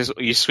 doesn't have access,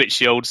 or you switch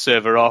the old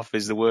server off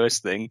is the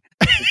worst thing.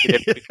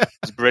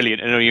 It's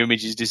brilliant, and all your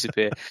images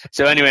disappear.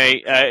 So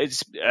anyway,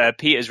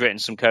 Peter's written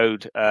some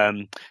code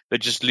that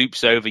just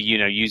loops over,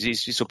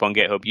 it's up on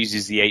GitHub,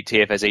 uses the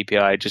TFS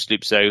API, just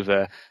loops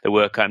over the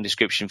work item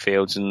description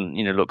fields and,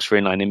 looks for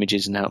inline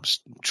images and helps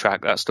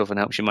track that stuff and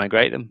helps you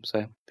migrate them.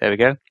 So there we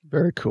go.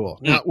 Very cool.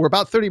 Now, we're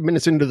about 30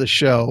 minutes into the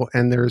show,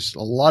 and there's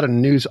a lot of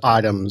news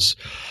items,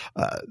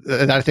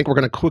 and I think we're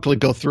going to quickly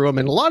go through them.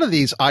 And a lot of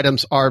these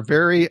items are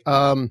very,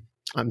 I'm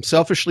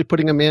selfishly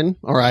putting them in,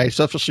 or I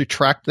selfishly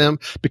track them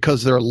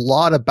because they're a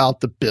lot about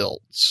the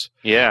builds.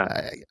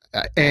 Yeah.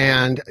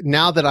 And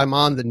now that I'm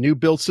on the new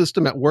build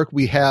system at work,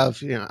 we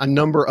have a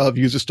number of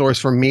user stories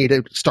for me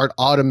to start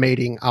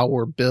automating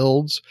our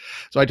builds.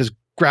 So I just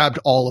grabbed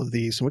all of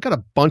these, and we got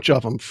a bunch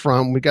of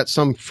them we got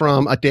some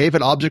from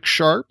David Object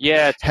Sharp.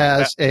 Yeah.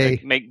 Has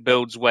make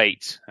builds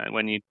wait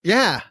when you.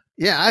 Yeah.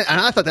 Yeah.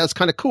 And I thought that was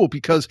kind of cool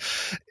because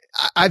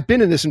I've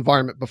been in this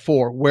environment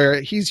before where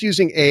he's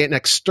using an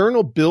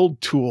external build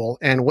tool,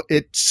 and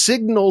it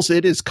signals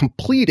it is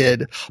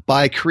completed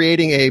by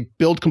creating a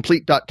build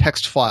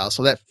complete.txt file.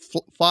 So that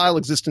file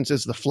existence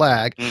is the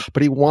flag,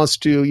 but he wants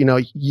to,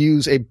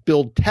 use a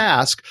build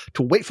task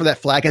to wait for that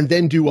flag and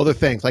then do other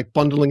things like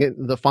bundling it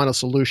in the final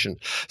solution.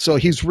 So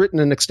he's written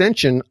an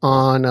extension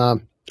on,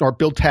 or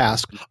build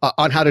task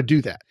on how to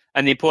do that.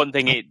 And the important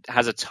thing, it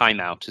has a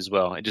timeout as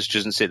well. It just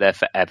doesn't sit there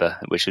forever,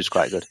 which was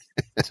quite good.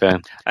 So,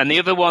 and the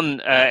other one,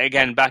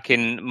 again, back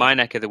in my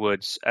neck of the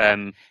woods,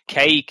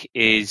 Cake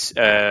is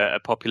a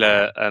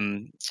popular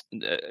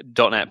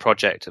 .NET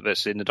project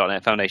that's in the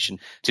 .NET Foundation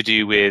to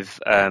do with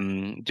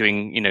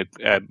doing,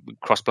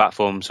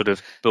 cross-platform sort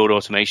of build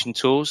automation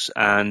tools.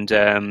 And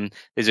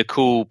there's a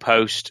cool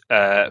post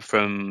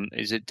from,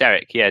 is it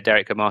Derek? Yeah,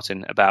 Derek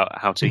Martin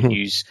about how to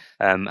use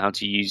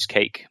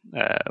Cake.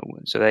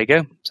 So there you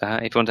go. So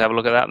if you want to have a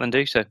look at that, then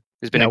do so.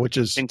 It's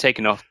been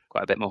taken off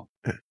quite a bit more.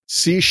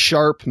 C#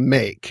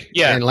 make.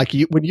 Yeah. And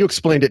when you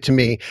explained it to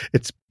me,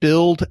 it's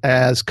build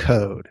as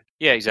code.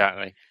 Yeah,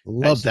 exactly.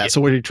 Love that.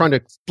 So when you're trying to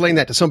explain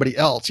that to somebody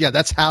else,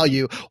 that's how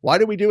why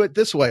do we do it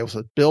this way? It was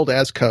build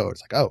as code.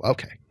 It's like, oh,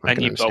 okay. And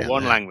you've got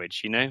one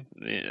language,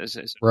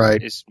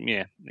 right.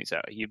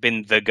 Exactly. You've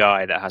been the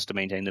guy that has to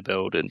maintain the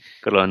build and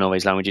got to learn all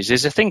these languages.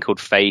 There's a thing called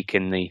fake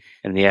in the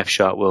F#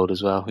 world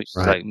as well, which is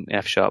like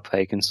F#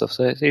 fake and stuff.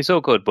 So it's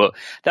all good. But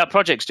that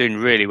project's doing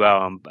really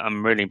well.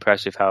 I'm really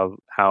impressed with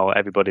how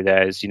everybody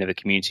there is, the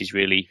community's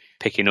really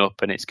picking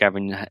up and it's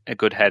gathering a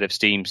good head of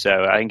steam.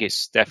 So I think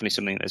it's definitely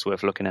something that's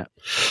worth looking at.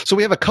 So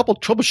we have a couple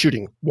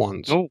troubleshooting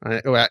ones.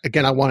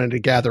 Again, I wanted to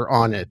gather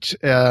on it.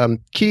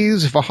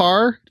 Keys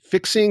Vahar,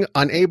 fixing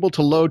unable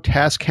to load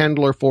task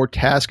handler for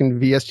task in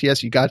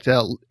VSTS. You got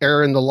the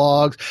error in the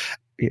logs.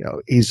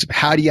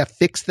 How do you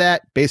fix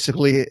that?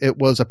 Basically, it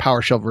was a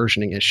PowerShell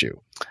versioning issue.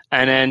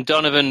 And then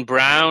Donovan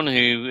Brown, who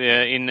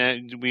we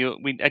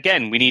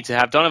need to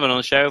have Donovan on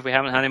the show if we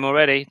haven't had him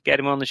already. Get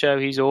him on the show.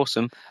 He's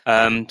awesome.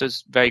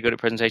 Does very good at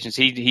presentations.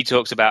 He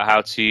talks about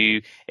how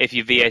to, if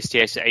your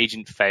VSTS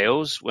agent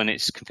fails when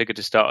it's configured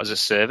to start as a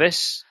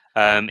service,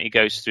 it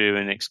goes through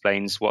and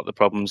explains what the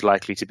problem's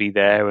likely to be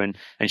there and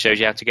shows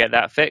you how to get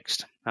that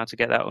fixed, how to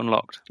get that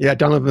unlocked. Yeah,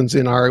 Donovan's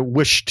in our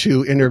wish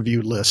to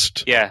interview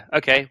list. Yeah,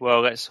 okay,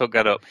 well, let's hook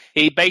that up.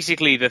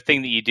 Basically, the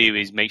thing that you do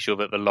is make sure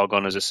that the log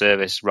on as a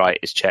service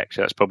is checked.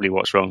 So that's probably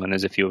what's wrong, and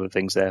there's a few other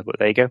things there, but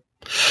there you go.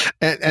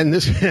 And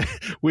this,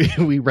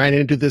 we ran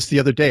into this the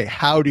other day.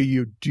 How do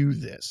you do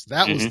this?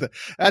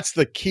 That's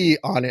the key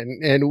on it.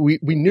 And we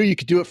knew you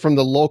could do it from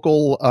the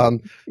local,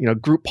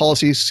 group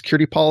policy,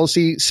 security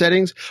policy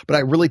settings, but I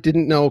really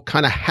didn't know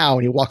kind of how.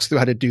 And he walks through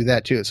how to do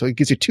that too. So he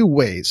gives you two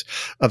ways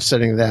of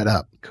setting that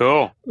up.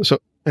 Cool. So,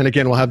 and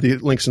again, we'll have the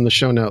links in the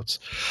show notes.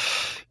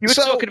 You were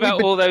talking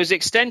about all those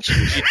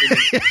extensions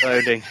you've been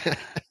loading.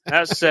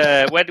 That's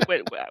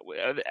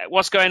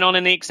what's going on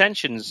in the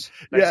extensions?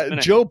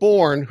 Joe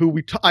Bourne,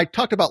 who I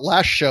talked about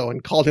last show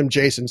and called him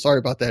Jason. Sorry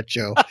about that,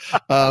 Joe.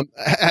 I'm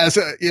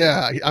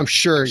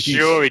sure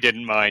he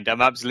didn't mind.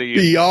 I'm absolutely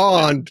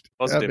beyond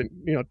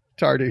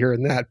tired of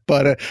hearing that.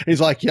 But he's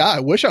like,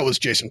 I wish I was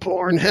Jason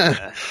Bourne.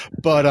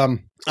 But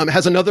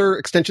has another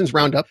extensions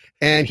roundup,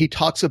 and he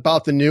talks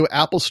about the new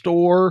Apple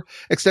Store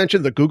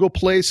extension, the Google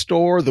Play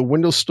Store, the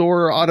Windows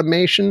Store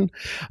automation.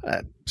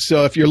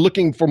 So if you're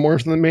looking for more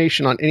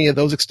information on any of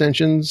those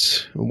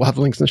extensions, we'll have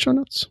links in the show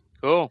notes.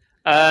 Cool.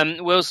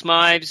 Will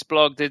Smythe's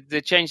blog,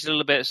 they changed a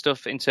little bit of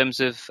stuff in terms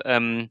of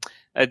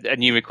a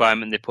new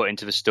requirement they put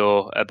into the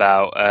store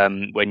about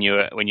when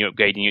you're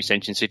upgrading your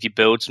extensions. So if you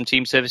build some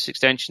team service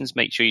extensions,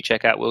 make sure you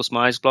check out Will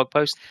Smythe's blog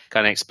post.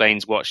 Kind of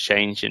explains what's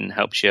changed and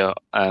helps you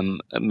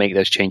make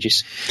those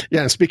changes.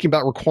 Yeah, and speaking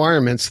about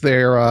requirements,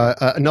 there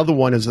another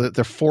one is that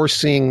they're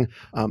forcing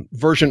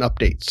version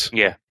updates.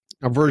 Yeah.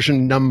 A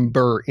version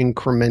number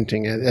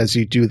incrementing as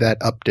you do that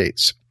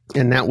updates.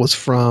 And that was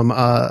from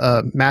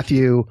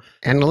Matthew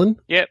Anlin.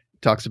 Yep.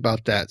 Talks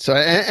about that. So,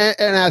 and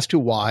as to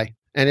why.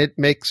 And it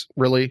makes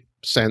really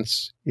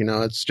sense.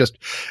 It's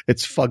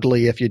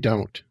fugly if you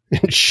don't,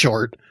 in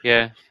short.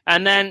 Yeah.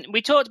 And then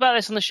we talked about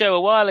this on the show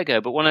a while ago,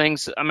 but one of the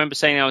things I remember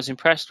saying I was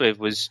impressed with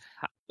was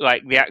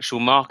like the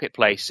actual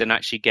marketplace and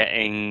actually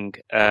getting,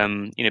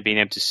 being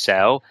able to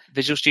sell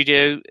Visual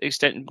Studio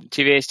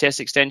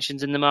TVSTS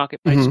extensions in the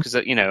marketplace. Because,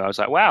 I was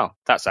like, wow,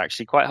 that's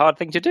actually quite a hard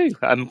thing to do.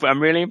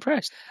 I'm really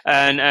impressed.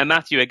 And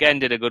Matthew, again,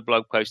 did a good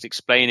blog post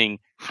explaining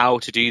how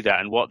to do that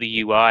and what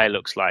the UI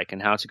looks like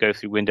and how to go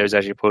through Windows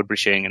Azure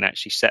Publishing and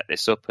actually set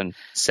this up and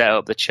set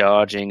up the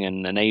charging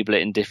and enable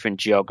it in different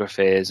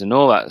geographies and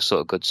all that sort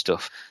of good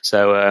stuff.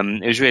 So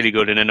it was really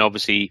good. And then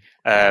obviously,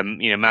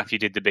 Matthew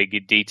did the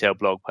big detailed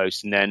blog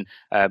post, and then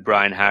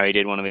Brian Harry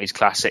did one of his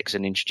classics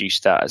and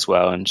introduced that as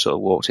well and sort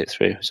of walked it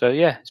through. So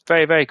yeah, it's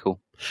very, very cool.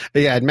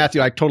 Yeah, and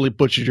Matthew, I totally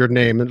butchered your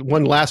name. And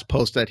one last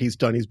post that he's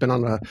done, he's been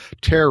on a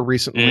tear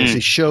recently. He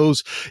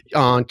shows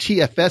on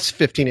TFS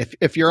 15.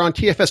 If you're on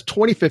TFS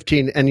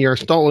 2015 and you're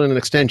installing an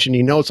extension,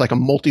 it's like a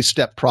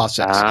multi-step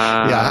process.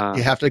 Yeah,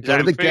 you have to go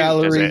to the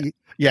gallery.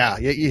 Yeah,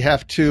 you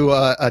have to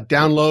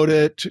download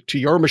it to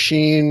your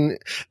machine.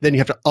 Then you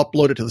have to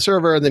upload it to the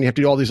server. And then you have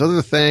to do all these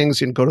other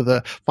things and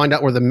find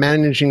out where the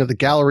managing of the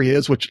gallery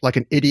is, which like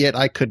an idiot,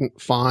 I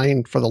couldn't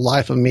find for the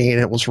life of me.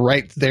 And it was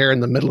right there in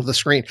the middle of the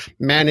screen.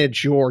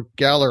 Manage your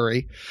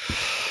gallery.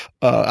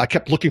 I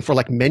kept looking for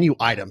like menu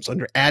items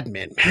under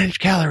admin, manage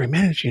gallery,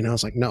 manage, I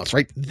was like, no, it's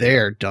right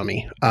there,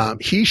 dummy.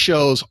 He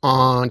shows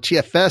on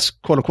TFS,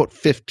 quote unquote,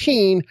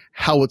 15,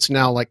 how it's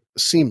now like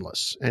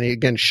seamless. And he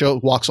again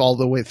walks all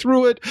the way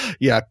through it.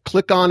 Yeah.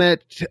 Click on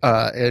it,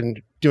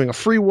 and doing a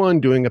free one,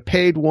 doing a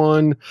paid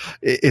one,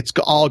 it's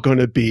all going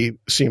to be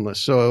seamless.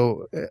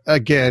 So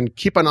again,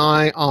 keep an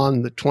eye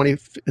on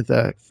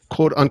the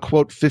quote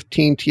unquote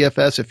 15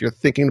 TFS. If you're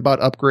thinking about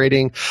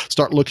upgrading,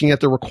 start looking at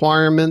the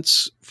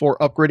requirements for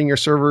upgrading your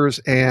servers,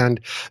 and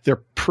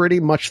they're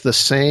pretty much the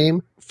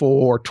same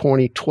for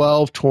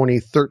 2012,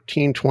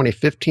 2013,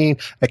 2015,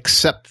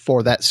 except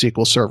for that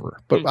SQL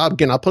Server. But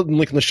again, I'll put a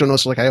link in the show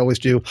notes like I always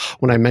do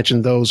when I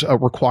mention those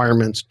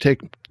requirements.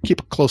 Keep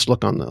a close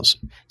look on those.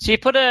 So you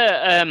put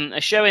a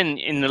show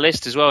in the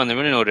list as well in the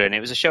running order, and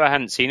it was a show I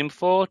hadn't seen him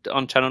before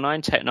on Channel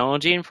 9,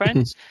 Technology and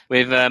Friends,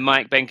 with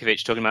Mike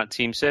Benkovich talking about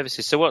team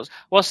services. So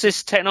what's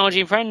this Technology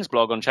and Friends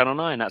blog on Channel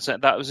 9?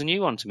 That was a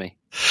new one to me.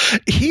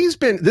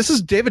 This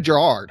is David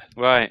Gerard.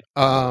 Right.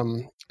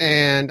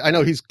 And I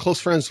know he's close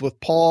friends with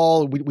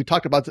Paul. We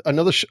talked about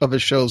another of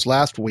his shows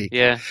last week.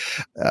 Yeah.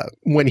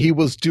 When he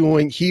was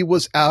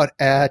out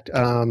at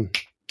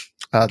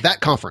that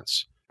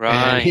conference.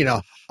 Right.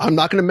 And, I'm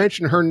not going to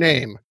mention her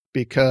name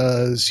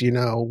because,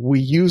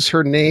 we use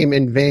her name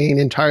in vain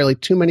entirely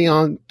too many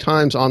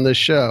times on this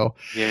show.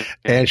 Yeah.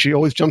 And she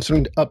always jumps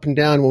up and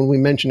down when we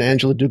mention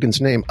Angela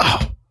Dugan's name.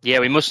 Oh. Yeah,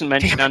 we mustn't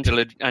mention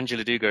Angela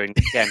Dugan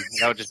again.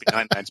 That would just be a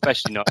nightmare,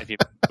 especially not if you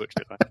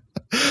butcher it like.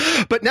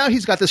 But now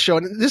he's got this show,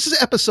 and this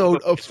is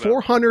episode of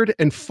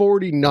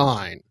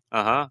 449.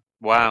 Wow.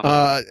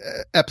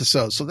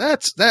 Episodes. So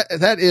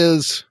that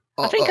is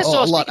I think I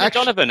saw a lot.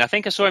 Donovan. I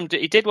think I saw him.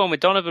 He did one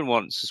with Donovan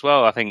once as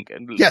well. I think.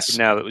 Yes.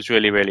 Now that was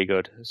really, really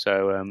good.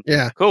 So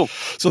yeah, cool.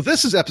 So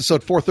this is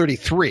episode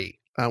 433,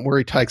 where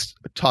he talks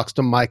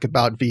to Mike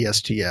about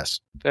VSTS.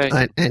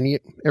 And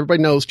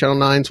everybody knows Channel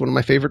 9 is one of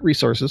my favorite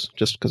resources,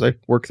 just because I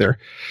work there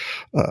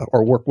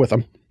or work with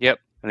them. Yep.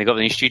 And they got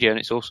the new studio, and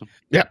it's awesome.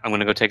 Yeah, I'm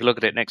going to go take a look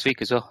at it next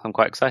week as well. I'm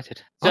quite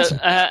excited. Awesome.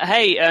 So,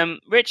 hey,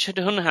 Richard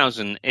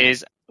Hunhausen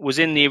was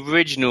in the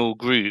original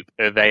group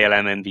of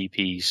ALM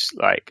MVPs.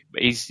 Like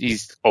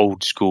he's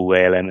old school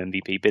ALM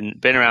MVP,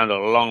 been around a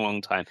long,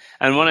 long time.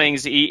 And one of the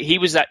things he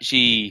was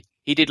actually.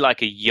 He did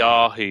like a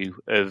Yahoo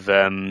of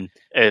VSTS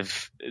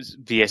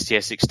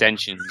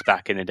extensions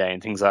back in the day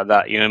and things like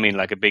that. You know what I mean?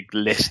 Like a big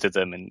list of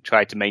them, and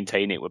tried to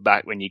maintain it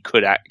back when you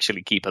could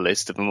actually keep a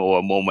list of them all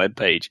on one web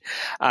page.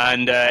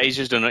 And he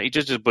just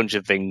does a bunch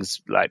of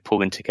things like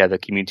pulling together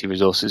community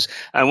resources.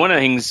 And one of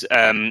the things,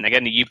 again,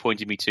 that you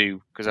pointed me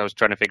to, because I was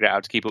trying to figure out how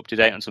to keep up to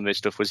date on some of this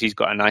stuff, was he's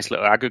got a nice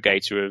little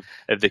aggregator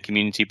of the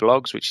community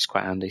blogs, which is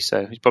quite handy.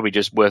 So it's probably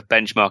just worth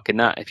benchmarking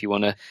that if you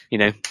want to,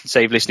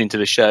 save listening to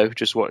the show.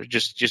 Just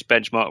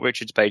benchmark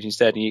Richard's page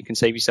instead, and you can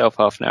save yourself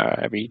half an hour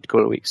every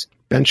couple of weeks.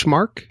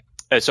 Benchmark?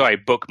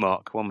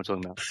 Bookmark. What am I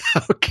talking about?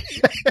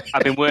 Okay.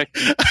 I've been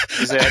working.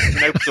 There's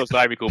an open source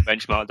library called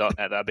benchmark.net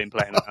that I've been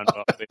playing around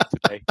with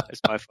today.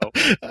 It's my fault.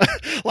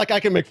 Like I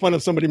can make fun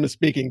of somebody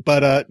misspeaking,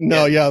 but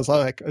no, yeah, I was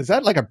like, is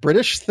that like a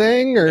British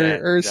thing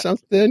or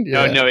something?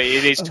 Yeah. No,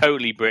 it is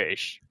totally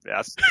British.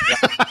 That's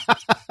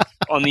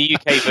on the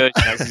UK version.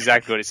 That's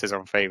exactly what it says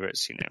on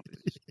favorites.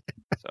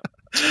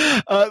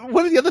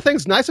 One of the other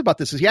things nice about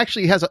this is he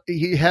actually has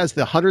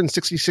the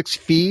 166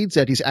 feeds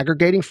that he's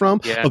aggregating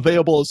from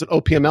available as an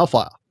OPML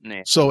file.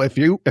 Yeah. So if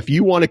you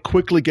want to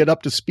quickly get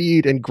up to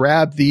speed and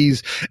grab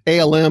these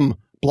ALM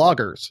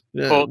bloggers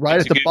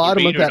right at the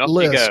bottom of that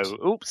list.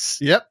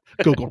 Oops. Yep.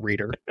 Google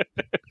Reader.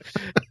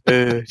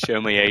 Show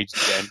my age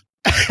again.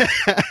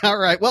 All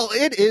right. Well,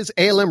 it is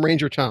ALM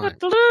Ranger time.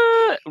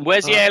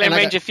 Where's the ALM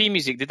Ranger theme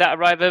music? Did that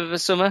arrive over the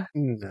summer?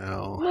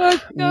 No.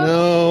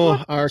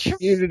 No. Our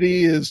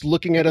community is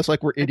looking at us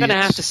like we're idiots. You're going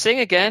to have to sing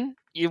again.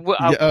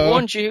 I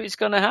warned you it's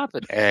going to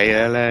happen.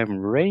 ALM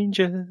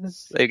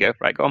Rangers. There you go.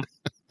 Right, go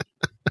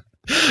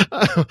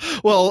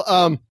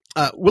on.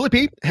 Willie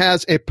P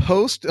has a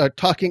post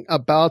talking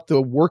about the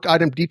work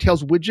item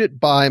details widget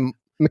by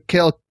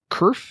Mikhail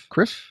Kriff.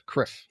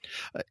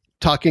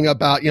 Talking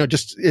about,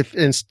 just if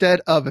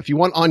you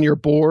want on your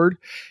board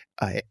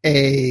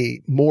a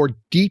more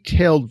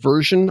detailed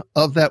version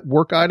of that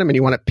work item and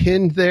you want it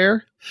pinned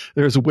there's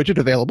a widget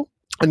available.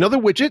 Another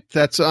widget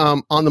that's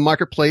on the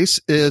marketplace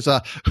is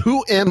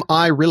Who Am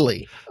I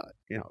Really?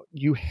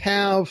 You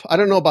have, I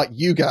don't know about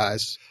you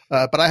guys,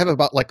 but I have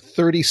about like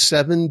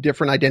 37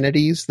 different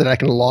identities that I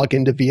can log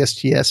into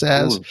VSTS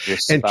as. Ooh,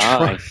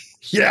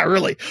 yeah,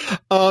 really.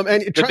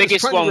 And the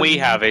biggest one we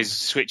have is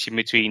switching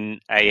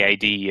between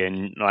AAD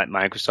and like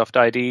Microsoft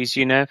IDs,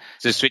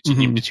 So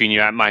switching in between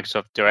your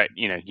Microsoft Direct,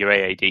 your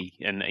AAD,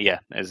 and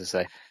as I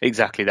say,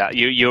 exactly that.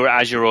 Your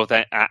Azure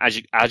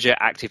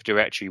Active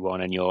Directory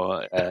one and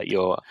your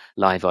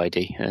Live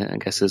ID, I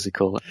guess as they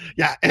call it.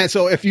 Yeah, and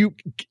so if you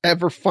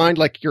ever find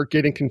like you're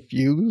getting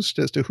confused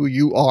as to who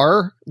you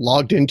are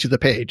logged into the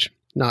page,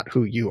 not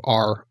who you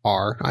are.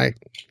 I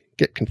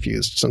get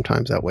confused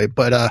sometimes that way,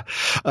 but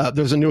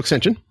there's a new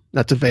extension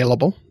that's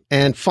available.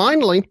 And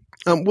finally,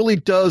 Willie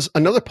does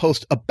another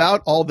post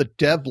about all the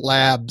Dev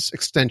Labs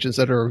extensions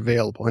that are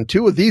available. And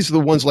two of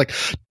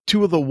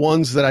the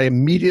ones that I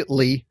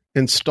immediately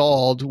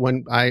installed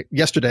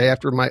yesterday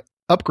after my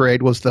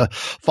upgrade was the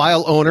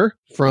file owner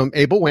from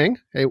Abel Wang,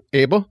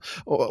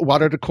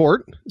 Water to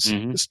Court,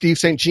 Steve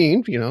St.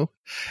 Jean,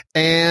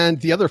 and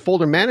the other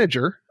folder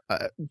manager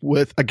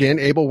with, again,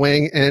 Abel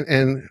Wang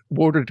and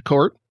Woodward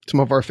Court, some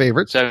of our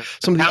favorites. So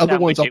some of the other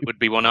ones would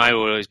be one I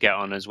always get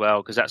on as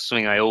well, because that's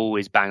something I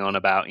always bang on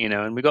about,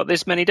 and we got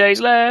this many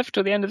days left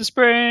till the end of the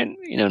sprint,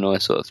 and all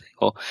that sort of thing.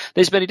 Or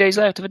this many days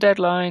left of a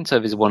deadline. So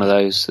there's one of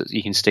those that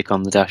you can stick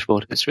on the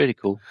dashboard. It's really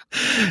cool.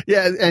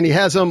 Yeah, and he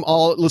has them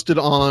all listed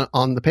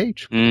on the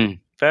page.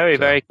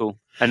 Very cool.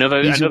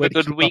 Another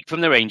good week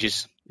from the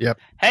Rangers. Yep.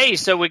 Hey,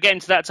 so we're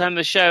getting to that time of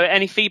the show.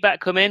 Any feedback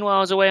come in while I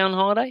was away on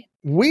holiday?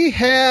 We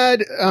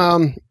had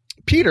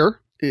Peter.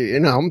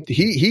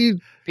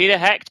 Peter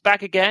Hecht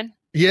back again.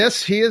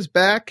 Yes, he is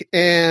back,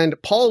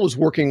 and Paul was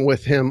working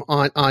with him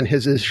on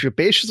his issue.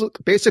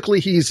 Basically,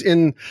 he's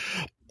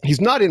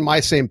not in my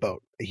same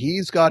boat.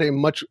 He's got a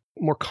much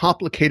more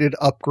complicated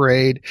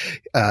upgrade.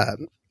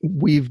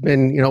 We've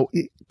been,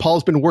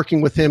 Paul's been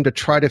working with him to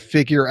try to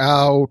figure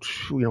out,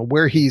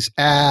 where he's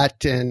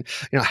at and,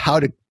 how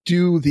to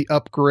do the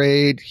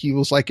upgrade. He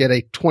was like at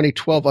a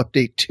 2012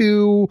 update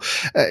 2,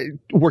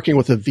 working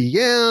with a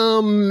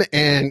VM,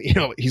 and,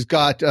 he's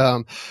got,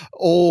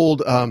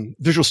 old,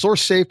 Visual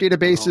Source Safe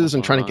databases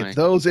and trying to get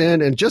those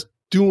in and just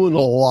doing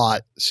a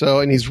lot.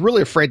 So, and he's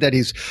really afraid that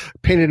he's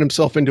painted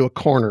himself into a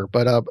corner,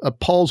 but,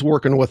 Paul's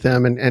working with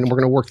him and we're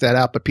going to work that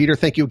out. But Peter,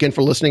 thank you again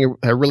for listening.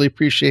 I really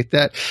appreciate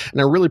that.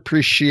 And I really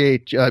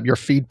appreciate your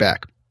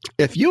feedback.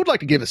 If you would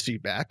like to give us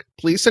feedback,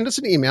 please send us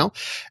an email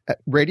at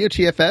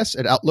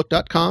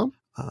radiotfs@outlook.com.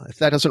 If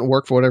that doesn't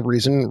work for whatever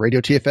reason,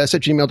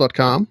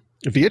 radiotfs@gmail.com,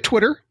 via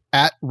Twitter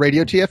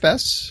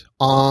 @RadioTFS,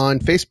 on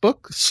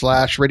Facebook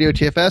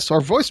 /RadioTFS, or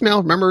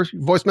voicemail. Remember,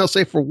 voicemail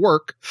safe for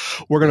work.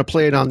 We're going to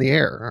play it on the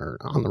air or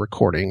on the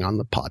recording, on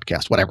the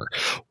podcast, whatever.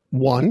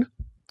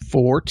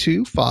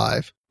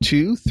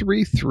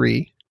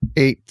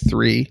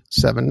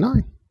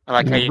 1-425-233-8379. I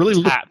like how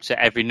you tapped at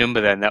every number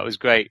then. That was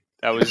great.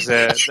 That was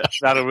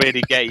that'll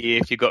really get you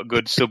if you've got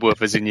good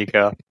subwoofers in your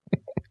car.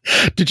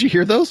 Did you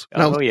hear those?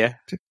 Oh, yeah.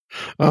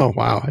 Oh,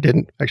 wow. I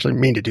didn't actually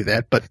mean to do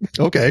that, but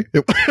okay.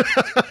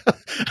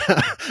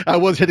 I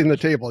was hitting the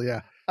table, yeah.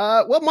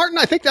 Well, Martin,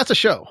 I think that's a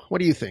show. What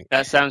do you think?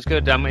 That sounds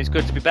good. It's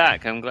good to be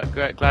back. I'm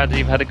glad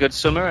you've had a good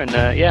summer, and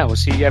we'll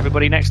see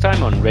everybody next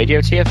time on Radio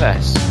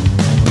TFS.